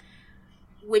yesterday,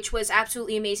 which was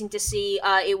absolutely amazing to see.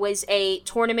 It was a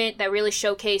tournament that really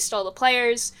showcased all the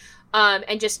players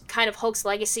and just kind of Hulk's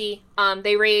legacy.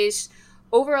 They raised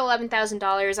over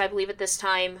 $11,000, I believe, at this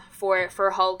time for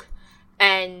Hulk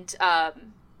and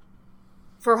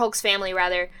for Hulk's family,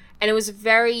 rather. And it was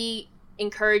very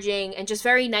encouraging and just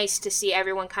very nice to see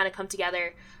everyone kind of come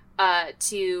together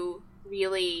to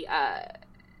really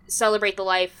celebrate the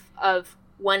life of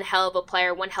one hell of a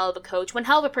player, one hell of a coach, one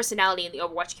hell of a personality in the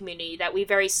Overwatch community that we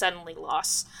very suddenly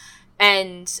lost.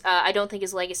 And I don't think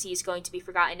his legacy is going to be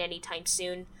forgotten anytime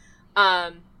soon.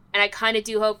 And I kind of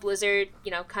do hope Blizzard,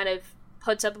 kind of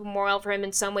puts up a memorial for him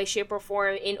in some way, shape, or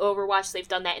form in Overwatch. They've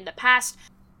done that in the past.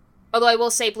 Although I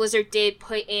will say Blizzard did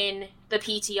put in the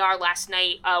PTR last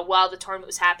night while the tournament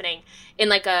was happening in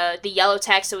the yellow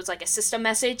text. So it was like a system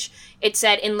message. It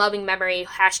said, "In loving memory,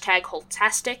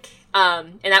 #Hulktastic."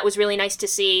 And that was really nice to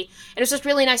see. And it was just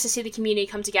really nice to see the community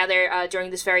come together during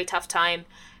this very tough time.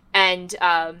 And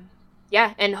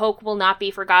and Hulk will not be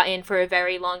forgotten for a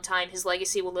very long time. His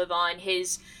legacy will live on.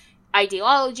 His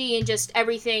ideology and just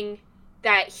everything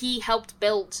that he helped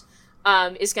build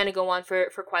is going to go on for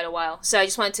quite a while. So I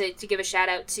just wanted to give a shout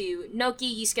out to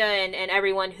Noki, Yiska, and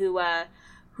everyone who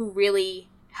really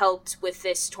helped with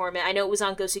this tournament. I know it was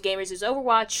on Gosu Gamers'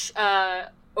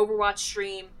 Overwatch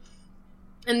stream,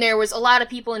 and there was a lot of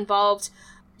people involved.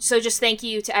 So just thank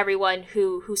you to everyone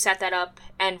who set that up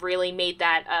and really made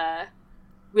that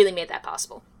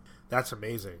possible. That's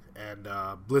amazing. And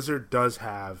Blizzard does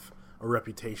have a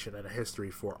reputation and a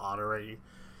history for honoring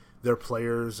their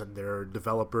players and their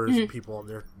developers and people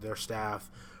on their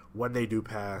staff when they do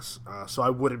pass. So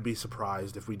I wouldn't be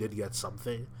surprised if we did get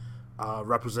something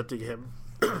representing him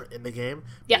in the game.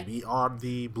 Yeah. Maybe on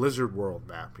the Blizzard World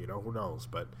map, who knows.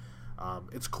 But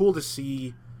it's cool to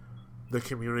see the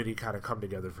community kind of come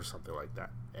together for something like that.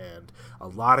 And a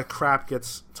lot of crap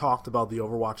gets talked about the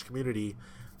Overwatch community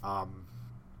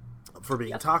for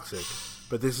being toxic.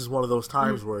 But this is one of those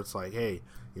times where it's like, hey,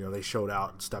 they showed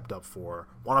out and stepped up for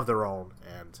one of their own,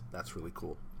 and that's really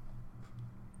cool.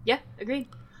 Yeah, agreed.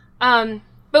 But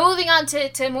moving on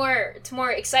to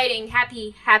more exciting,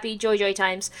 happy joy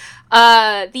times.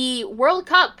 The World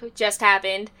Cup just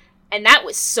happened, and that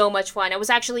was so much fun. I was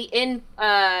actually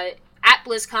at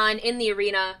BlizzCon in the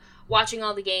arena watching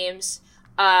all the games,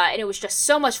 and it was just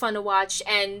so much fun to watch.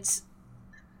 And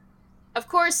of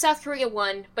course, South Korea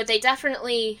won, but they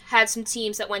definitely had some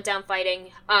teams that went down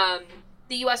fighting.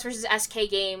 The US versus SK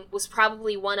game was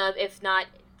probably one of, if not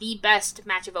the best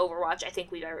match of Overwatch I think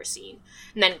we've ever seen.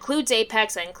 And that includes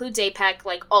Apex,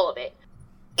 all of it.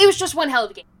 It was just one hell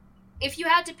of a game. If you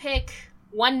had to pick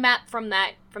one map from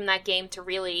that game to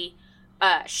really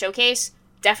showcase,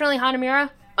 definitely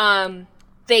Hanamura.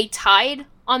 They tied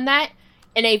on that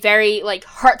in a very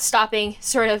heart-stopping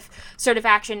sort of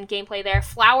action gameplay there.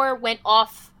 Flower went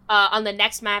off on the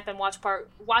next map and Watch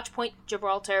Point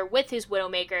Gibraltar with his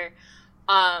Widowmaker.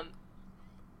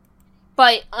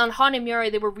 But on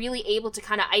Hanamura, they were really able to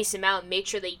kind of ice him out and make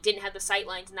sure they didn't have the sight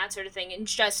lines and that sort of thing. And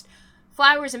just,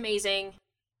 Flower's amazing.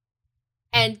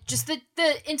 And just the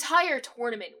entire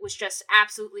tournament was just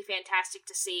absolutely fantastic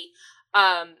to see.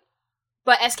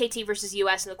 But SKT versus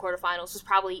US in the quarterfinals was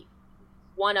probably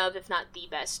one of, if not the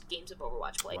best games of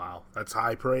Overwatch played. Wow, that's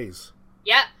high praise.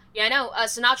 Yeah, I know.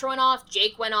 Sinatra went off,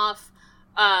 Jake went off.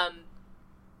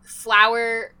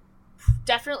 Flower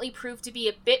definitely proved to be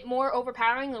a bit more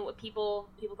overpowering than what people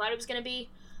thought it was going to be.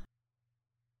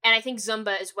 And I think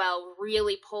Zumba as well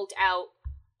really pulled out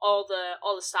all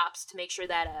the stops to make sure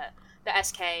that the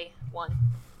SK won.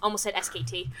 Almost said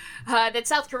SKT. That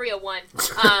South Korea won.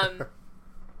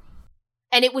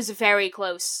 And it was very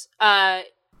close. I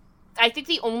think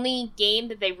the only game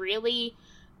that they really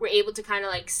were able to kind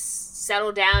of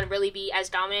settle down and really be as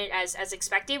dominant as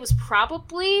expected was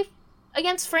probably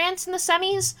against France in the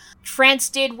semis. France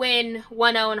did win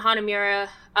 1-0 in Hanamura,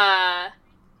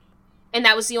 and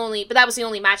that was the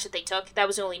only match that they took. That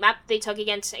was the only map they took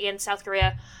against South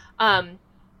Korea.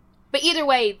 But either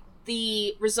way,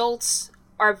 the results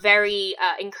are very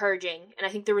encouraging, and I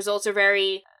think the results are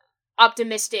very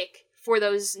optimistic for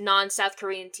those non-South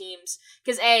Korean teams.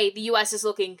 Because the US is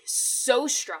looking so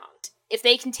strong. If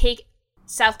they can take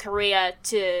South Korea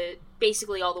to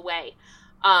basically all the way,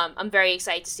 I'm very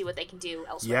excited to see what they can do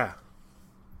elsewhere.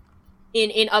 Yeah.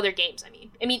 In other games,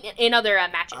 I mean, in other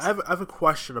matches. I have a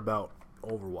question about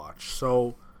Overwatch.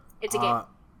 So it's a game.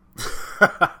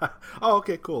 Oh,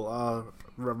 okay, cool.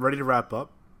 Ready to wrap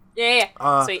up? Yeah.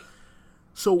 Sweet.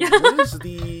 So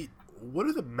what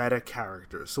are the meta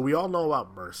characters? So we all know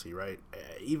about Mercy, right?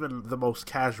 Even the most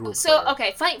casual player.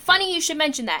 Okay, funny you should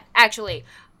mention that, actually.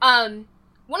 One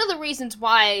of the reasons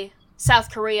why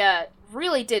South Korea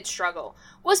really did struggle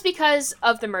was because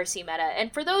of the Mercy meta.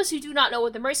 And for those who do not know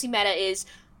what the Mercy meta is,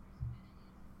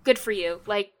 good for you.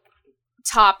 Like,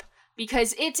 top.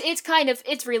 Because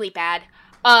it's really bad.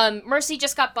 Mercy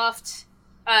just got buffed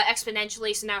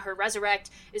exponentially, so now her Resurrect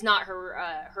is not her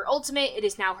ultimate, it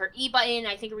is now her E button.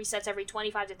 I think it resets every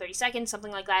 25 to 30 seconds,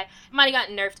 something like that. It might have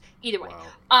gotten nerfed, either way.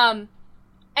 Wow.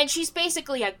 And she's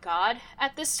basically a god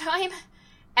at this time.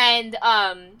 And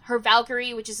her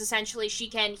Valkyrie, which is essentially she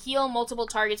can heal multiple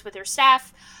targets with her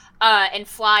staff and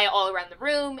fly all around the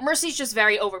room. Mercy's just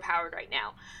very overpowered right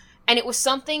now. And it was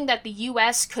something that the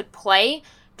US could play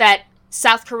that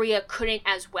South Korea couldn't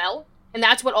as well. And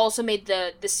that's what also made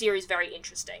the series very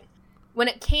interesting. When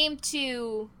it came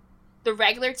to the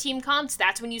regular team comps,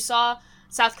 that's when you saw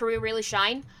South Korea really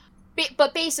shine.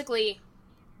 But basically,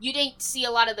 you didn't see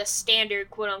a lot of the standard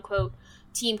quote-unquote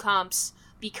team comps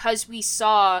because we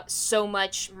saw so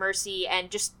much Mercy,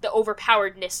 and just the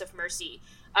overpoweredness of Mercy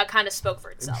kind of spoke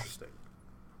for itself. Interesting.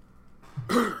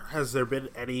 Has there been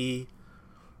any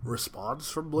response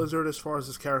from Blizzard as far as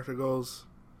this character goes?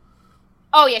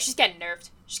 Oh yeah, she's getting nerfed.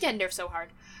 She's getting nerfed so hard.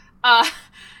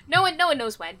 No one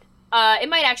knows when. It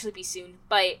might actually be soon,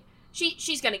 but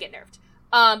she's gonna get nerfed.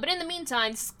 But in the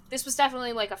meantime, this was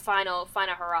definitely like a final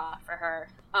hurrah for her.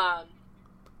 I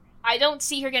don't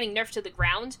see her getting nerfed to the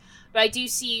ground, but I do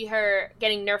see her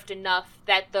getting nerfed enough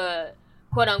that the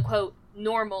quote-unquote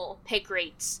normal pick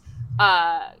rates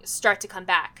start to come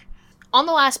back. On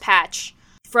the last patch,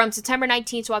 from September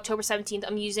 19th to October 17th,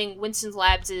 I'm using Winston's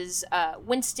Labs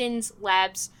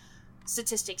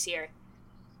statistics here.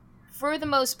 For the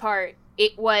most part,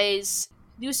 it was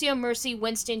Lucio, Mercy,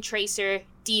 Winston, Tracer,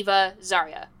 D.Va,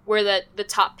 Zarya were the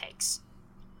top picks.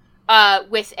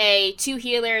 With a 2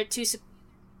 healer, 2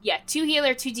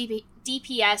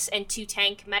 DPS, and 2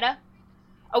 tank meta,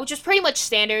 which is pretty much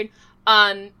standard.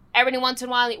 Every once in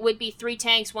a while, it would be 3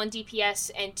 tanks, 1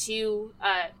 DPS, and 2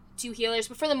 healers,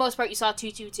 but for the most part, you saw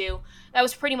 2-2-2. That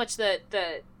was pretty much the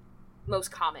most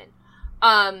common.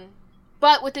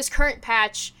 But with this current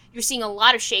patch, you're seeing a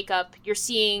lot of shakeup. You're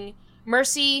seeing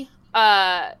Mercy,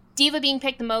 D.Va being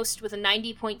picked the most with a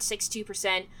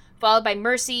 90.62%, followed by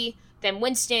Mercy, then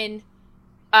Winston,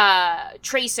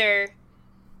 Tracer,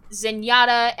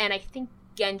 Zenyatta, and I think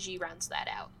Genji rounds that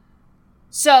out.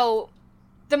 So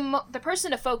the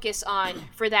person to focus on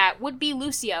for that would be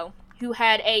Lucio, who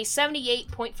had a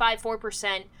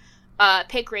 78.54%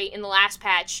 pick rate in the last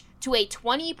patch to a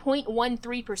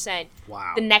 20.13%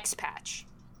 the next patch,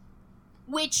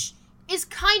 which is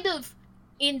kind of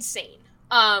insane.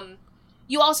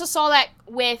 You also saw that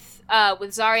with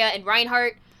Zarya and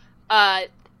Reinhardt,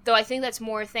 though I think that's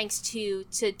more thanks to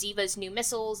D.Va's new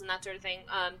missiles and that sort of thing,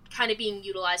 kind of being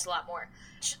utilized a lot more.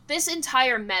 This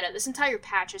entire meta, this entire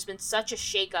patch has been such a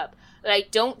shakeup that I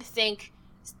don't think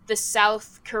the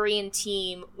South Korean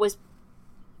team was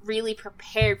really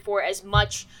prepared for as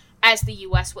much as the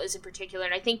US was in particular,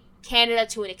 and I think Canada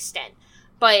to an extent.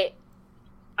 But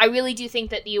I really do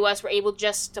think that the US were able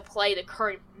just to play the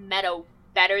current meta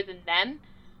better than them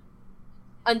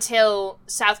until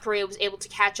South Korea was able to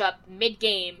catch up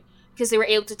mid-game because they were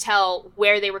able to tell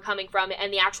where they were coming from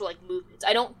and the actual movements.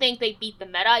 I don't think they beat the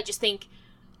meta. I just think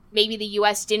maybe the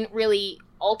US didn't really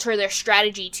alter their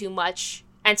strategy too much,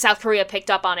 and South Korea picked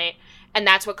up on it, and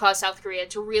that's what caused South Korea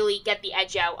to really get the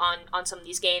edge out on some of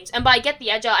these games. And by get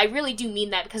the edge out, I really do mean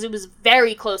that because it was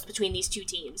very close between these two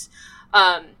teams.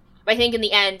 But I think in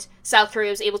the end, South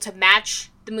Korea was able to match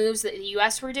the moves that the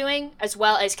US were doing, as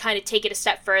well as kind of take it a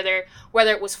step further,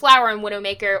 whether it was Flower and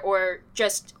Widowmaker or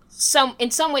just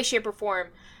in some way, shape, or form,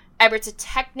 able to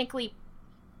technically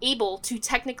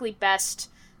best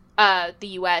the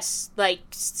US, like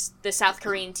the South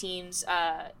Korean teams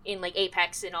in like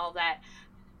Apex and all that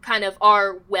kind of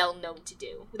are well known to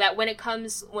do. That when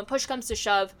push comes to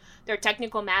shove, their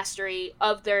technical mastery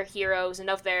of their heroes and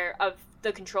of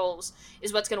the controls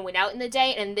is what's going to win out in the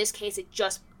day, and in this case it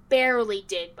just barely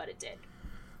did, but it did.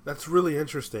 That's really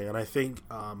interesting, and I think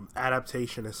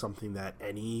adaptation is something that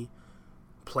any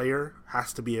player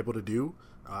has to be able to do,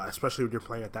 especially when you're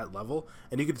playing at that level.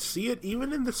 And you could see it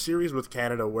even in the series with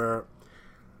Canada, where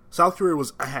South Korea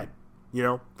was ahead,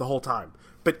 the whole time.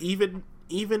 But even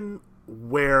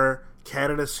where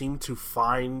Canada seemed to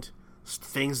find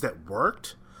things that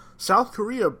worked, South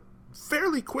Korea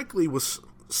fairly quickly was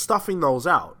stuffing those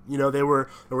out. You know, they were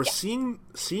seeing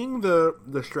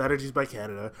the strategies by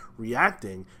Canada,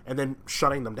 reacting, and then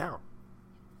shutting them down.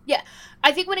 Yeah,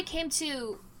 I think when it came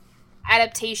to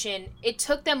adaptation, it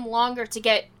took them longer to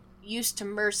get used to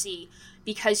Mercy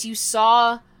because you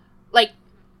saw, like,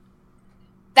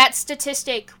 that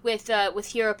statistic with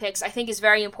hero picks I think is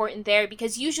very important there,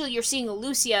 because usually you're seeing a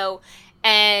Lucio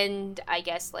and I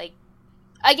guess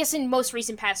in most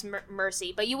recent past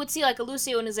Mercy, but you would see like a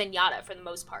Lucio and a Zenyatta for the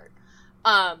most part.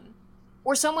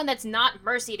 Or someone that's not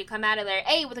Mercy to come out of there,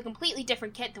 A, with a completely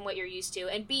different kit than what you're used to,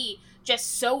 and B,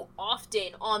 just so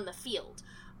often on the field.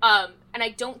 And I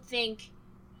don't think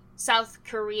South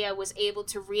Korea was able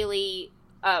to really...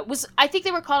 I think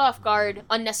they were caught off guard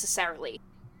unnecessarily.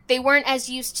 They weren't as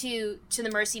used to the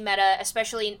Mercy meta,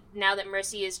 especially now that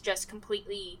Mercy is just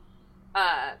completely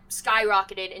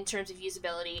skyrocketed in terms of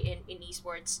usability in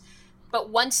esports. But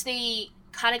once they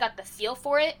kind of got the feel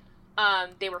for it,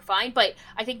 they were fine. But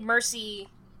I think Mercy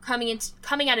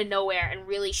coming out of nowhere and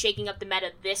really shaking up the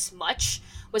meta this much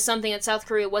was something that South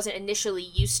Korea wasn't initially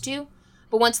used to.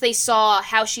 But once they saw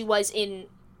how she was in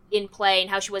play and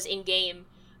how she was in game,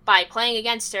 by playing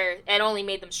against her, it only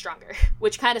made them stronger,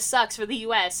 which kind of sucks for the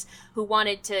US, who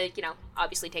wanted to,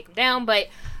 obviously take them down. But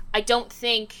I don't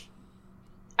think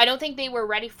they were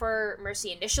ready for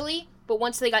Mercy initially. But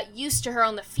once they got used to her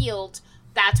on the field,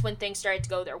 that's when things started to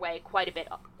go their way quite a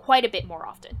bit more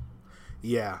often.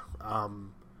 Yeah,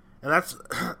 and that's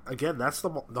again, that's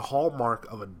the hallmark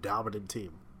of a dominant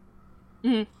team.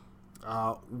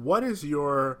 Mm-hmm. What is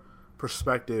your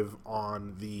perspective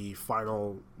on the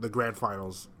grand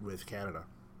finals with Canada?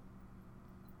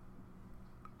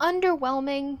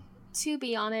 Underwhelming, to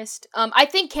be honest. I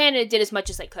think Canada did as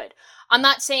much as they could. I'm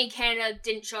not saying Canada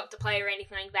didn't show up to play or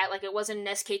anything like that, like it wasn't an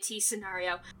SKT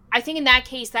scenario. I think in that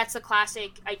case, that's the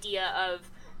classic idea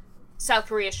of South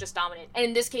Korea is just dominant. And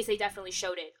in this case, they definitely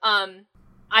showed it.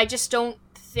 I just don't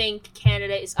think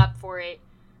Canada is up for it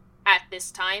at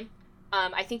this time.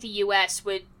 I think the US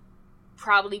would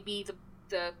probably be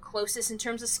the closest in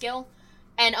terms of skill,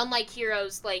 and unlike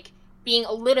heroes, like being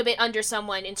a little bit under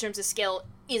someone in terms of skill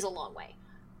is a long way,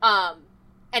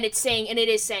 and it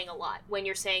is saying a lot when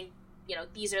you're saying,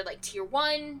 these are like tier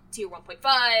 1, tier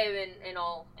 1.5, and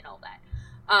all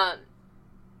that.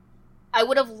 I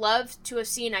would have loved to have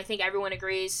seen, I think everyone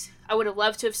agrees, I would have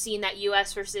loved to have seen that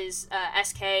US versus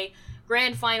SK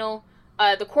grand final.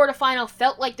 The quarterfinal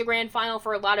felt like the grand final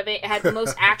for a lot of it. It had the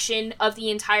most action of the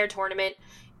entire tournament.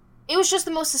 It was just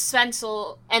the most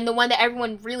suspenseful, and the one that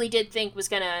everyone really did think was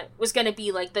gonna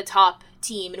be like the top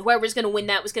team, and whoever was gonna win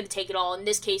that was gonna take it all. In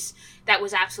this case, that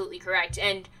was absolutely correct.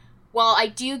 And while I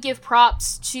do give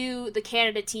props to the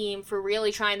Canada team for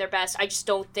really trying their best, I just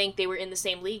don't think they were in the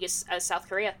same league as South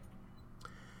Korea.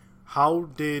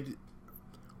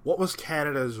 What was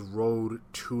Canada's road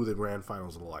to the grand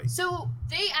finals like? So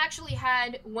they actually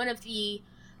had one of the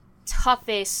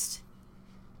toughest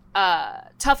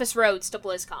roads to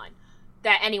BlizzCon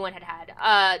that anyone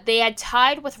had. They had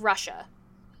tied with Russia,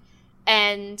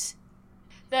 and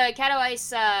the Kato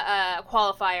Ice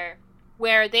qualifier,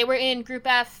 where they were in Group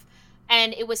F,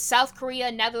 and it was South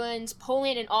Korea, Netherlands,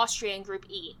 Poland, and Austria in Group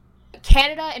E.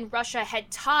 Canada and Russia had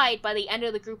tied by the end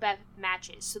of the Group F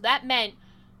matches, so that meant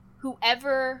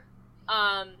whoever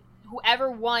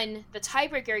won the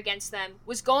tiebreaker against them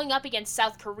was going up against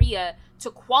South Korea to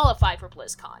qualify for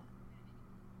BlizzCon.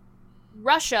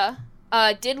 Russia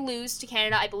did lose to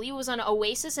Canada. I believe it was on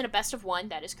Oasis in a best of 1.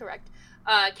 That is correct.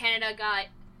 Canada got...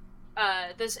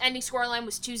 the ending scoreline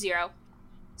was 2-0.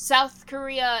 South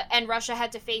Korea and Russia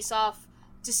had to face off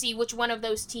to see which one of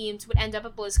those teams would end up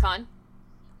at BlizzCon.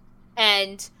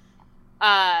 And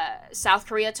South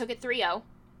Korea took it 3-0.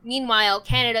 Meanwhile,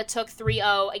 Canada took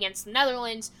 3-0 against the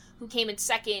Netherlands, who came in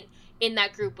second in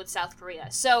that group with South Korea.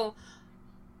 So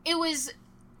it was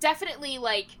definitely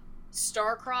like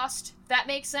star-crossed, if that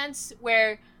makes sense,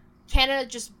 where Canada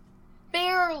just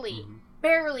barely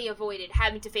avoided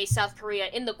having to face South Korea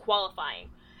in the qualifying.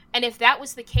 And if that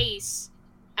was the case,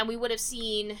 and we would have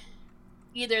seen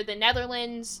either the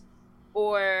Netherlands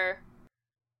or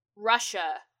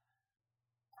Russia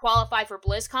qualify for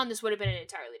BlizzCon, this would have been an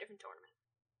entirely different tournament.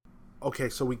 Okay,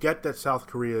 so we get that South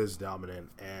Korea is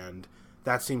dominant, and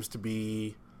that seems to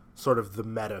be sort of the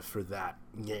meta for that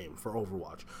game, for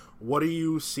Overwatch. What do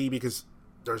you see, because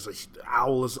there's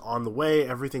Owl is on the way,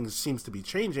 everything seems to be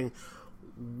changing.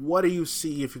 What do you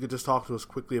see, if you could just talk to us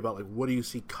quickly about, like, what do you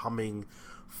see coming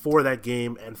for that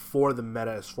game and for the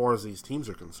meta as far as these teams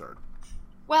are concerned?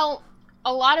 Well,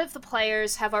 a lot of the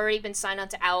players have already been signed on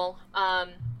to Owl.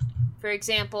 For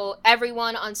example,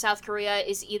 everyone on South Korea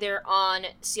is either on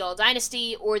Seoul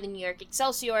Dynasty or the New York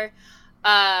Excelsior.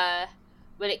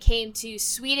 When it came to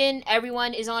Sweden,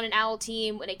 everyone is on an Owl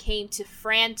team. When it came to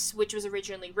France, which was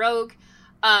originally Rogue,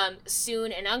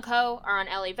 Soon and Unko are on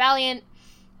LA Valiant.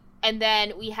 And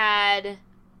then we had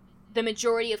the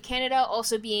majority of Canada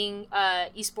also being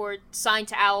eSports signed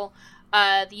to Owl.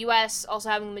 The US also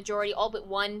having the majority, all but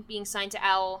one being signed to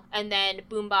Owl. And then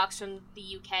Boombox from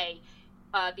the UK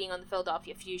being on the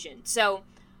Philadelphia Fusion. So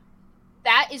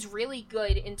that is really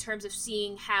good in terms of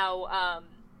seeing how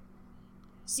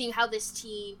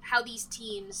these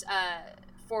teams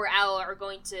for Owl are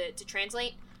going to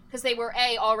translate, because they were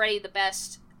already the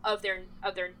best of their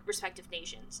respective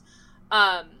nations,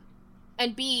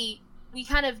 and B, we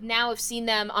kind of now have seen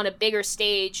them on a bigger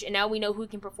stage, and now we know who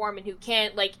can perform and who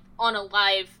can't, like on a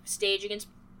live stage against,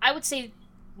 I would say,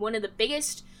 one of the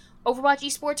biggest Overwatch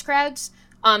esports crowds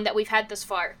that we've had thus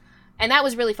far, and that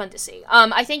was really fun to see.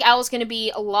 I think Owl's going to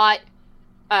be a lot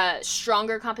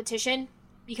stronger competition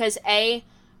because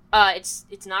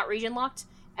it's not region locked,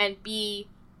 and B,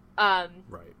 right.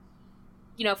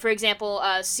 You know, for example,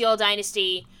 Seoul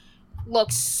Dynasty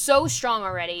looks so strong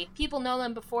already. People know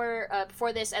them before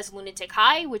this as Lunatic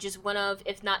High, which is one of,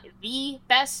 if not the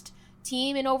best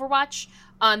team in Overwatch.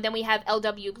 Then we have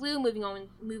LW Blue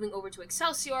moving over to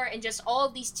Excelsior, and just all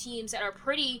of these teams that are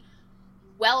pretty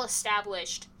well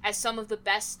established as some of the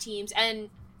best teams, and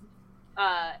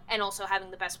also having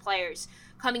the best players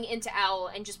coming into Owl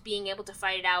and just being able to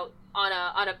fight it out on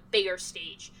a bigger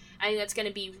stage. I think that's going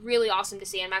to be really awesome to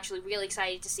see. I'm actually really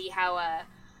excited to see how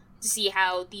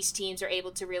these teams are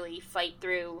able to really fight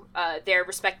through their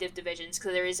respective divisions,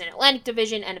 because there is an Atlantic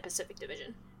division and a Pacific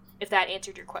division, if that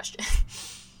answered your question.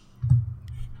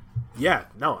 Yeah,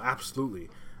 no, absolutely.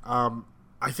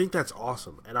 I think that's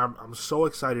awesome, and I'm so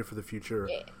excited for the future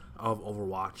of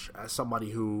Overwatch as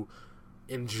somebody who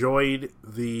enjoyed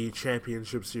the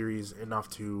championship series enough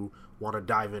to want to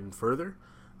dive in further.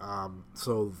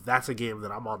 So that's a game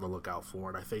that I'm on the lookout for,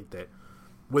 and I think that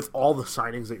with all the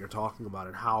signings that you're talking about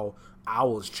and how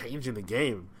Owl is changing the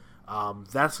game,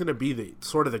 that's going to be the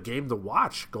sort of the game to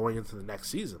watch going into the next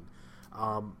season.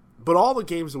 But all the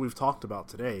games that we've talked about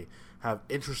today have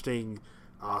interesting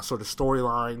sort of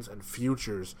storylines and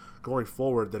futures going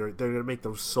forward they're going to make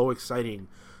them so exciting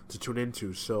to tune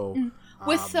into. So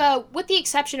with the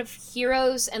exception of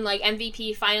Heroes and like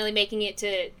MVP finally making it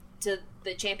to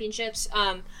the championships,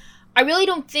 I really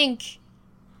don't think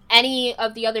any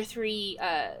of the other three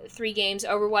games,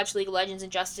 Overwatch, League of Legends,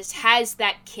 and Justice, has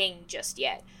that king just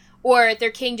yet, or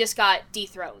their king just got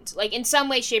dethroned. Like in some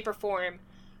way, shape, or form,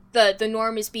 the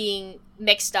norm is being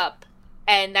mixed up,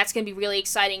 and that's going to be really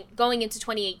exciting going into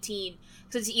 2018,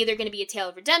 because it's either going to be a tale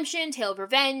of redemption, tale of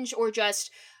revenge, or just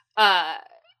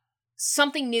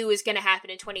something new is going to happen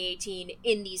in 2018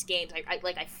 in these games.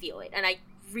 I feel it, and I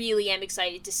really am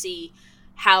excited to see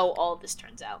how all of this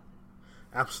turns out.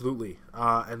 Absolutely.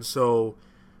 And so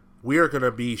we are going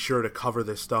to be sure to cover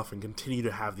this stuff and continue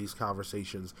to have these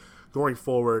conversations going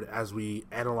forward as we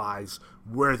analyze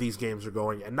where these games are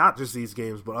going, and not just these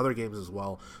games, but other games as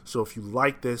well. So if you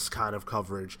like this kind of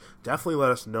coverage, definitely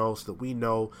let us know so that we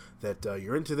know that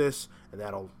you're into this, and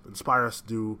that'll inspire us to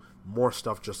do more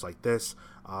stuff just like this.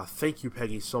 Thank you,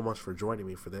 Peggy, so much for joining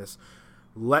me for this.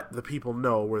 Let the people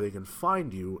know where they can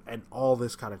find you and all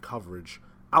this kind of coverage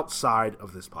outside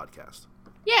of this podcast.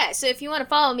 Yeah, so if you want to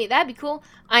follow me, that'd be cool.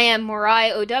 I am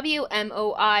Moirai OW,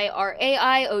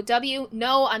 MOIRAIOW.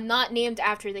 No, I'm not named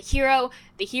after the hero.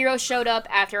 The hero showed up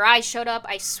after I showed up.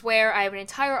 I swear, I have an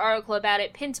entire article about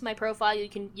it pinned to my profile. You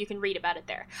can read about it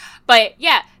there. But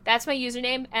yeah, that's my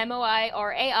username,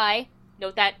 MOIRAI.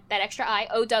 Note that extra I,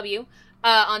 OW,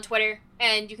 on Twitter.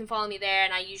 And you can follow me there,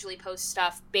 and I usually post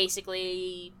stuff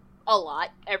basically a lot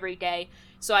every day.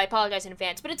 So I apologize in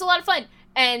advance, but it's a lot of fun,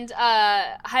 and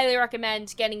highly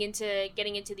recommend getting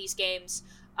into these games.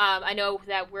 I know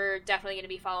that we're definitely going to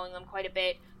be following them quite a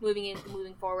bit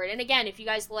moving forward. And again, if you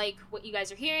guys like what you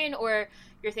guys are hearing, or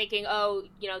you're thinking, oh,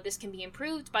 this can be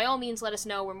improved, by all means, let us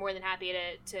know. We're more than happy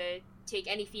to take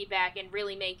any feedback and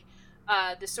really make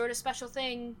this sort of special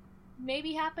thing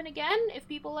maybe happen again if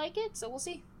people like it. So we'll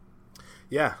see.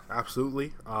 Yeah,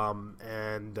 absolutely.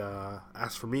 And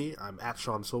as for me, I'm at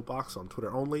Sean Soapbox on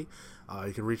Twitter only.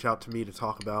 You can reach out to me to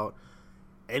talk about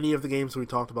any of the games we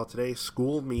talked about today.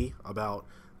 School me about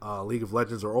League of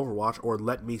Legends or Overwatch, or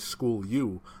let me school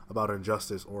you about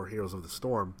Injustice or Heroes of the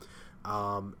Storm.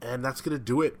 And that's going to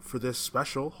do it for this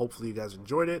special. Hopefully you guys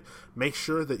enjoyed it. Make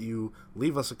sure that you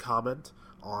leave us a comment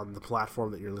on the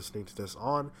platform that you're listening to this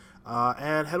on,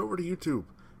 and head over to YouTube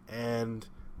and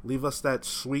leave us that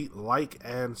sweet like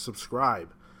and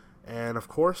subscribe. And of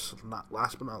course,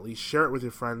 last but not least, share it with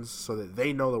your friends so that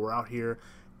they know that we're out here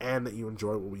and that you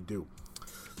enjoy what we do.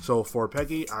 So for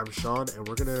Peggy, I'm Sean, and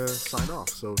we're going to sign off.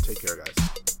 So take care,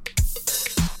 guys.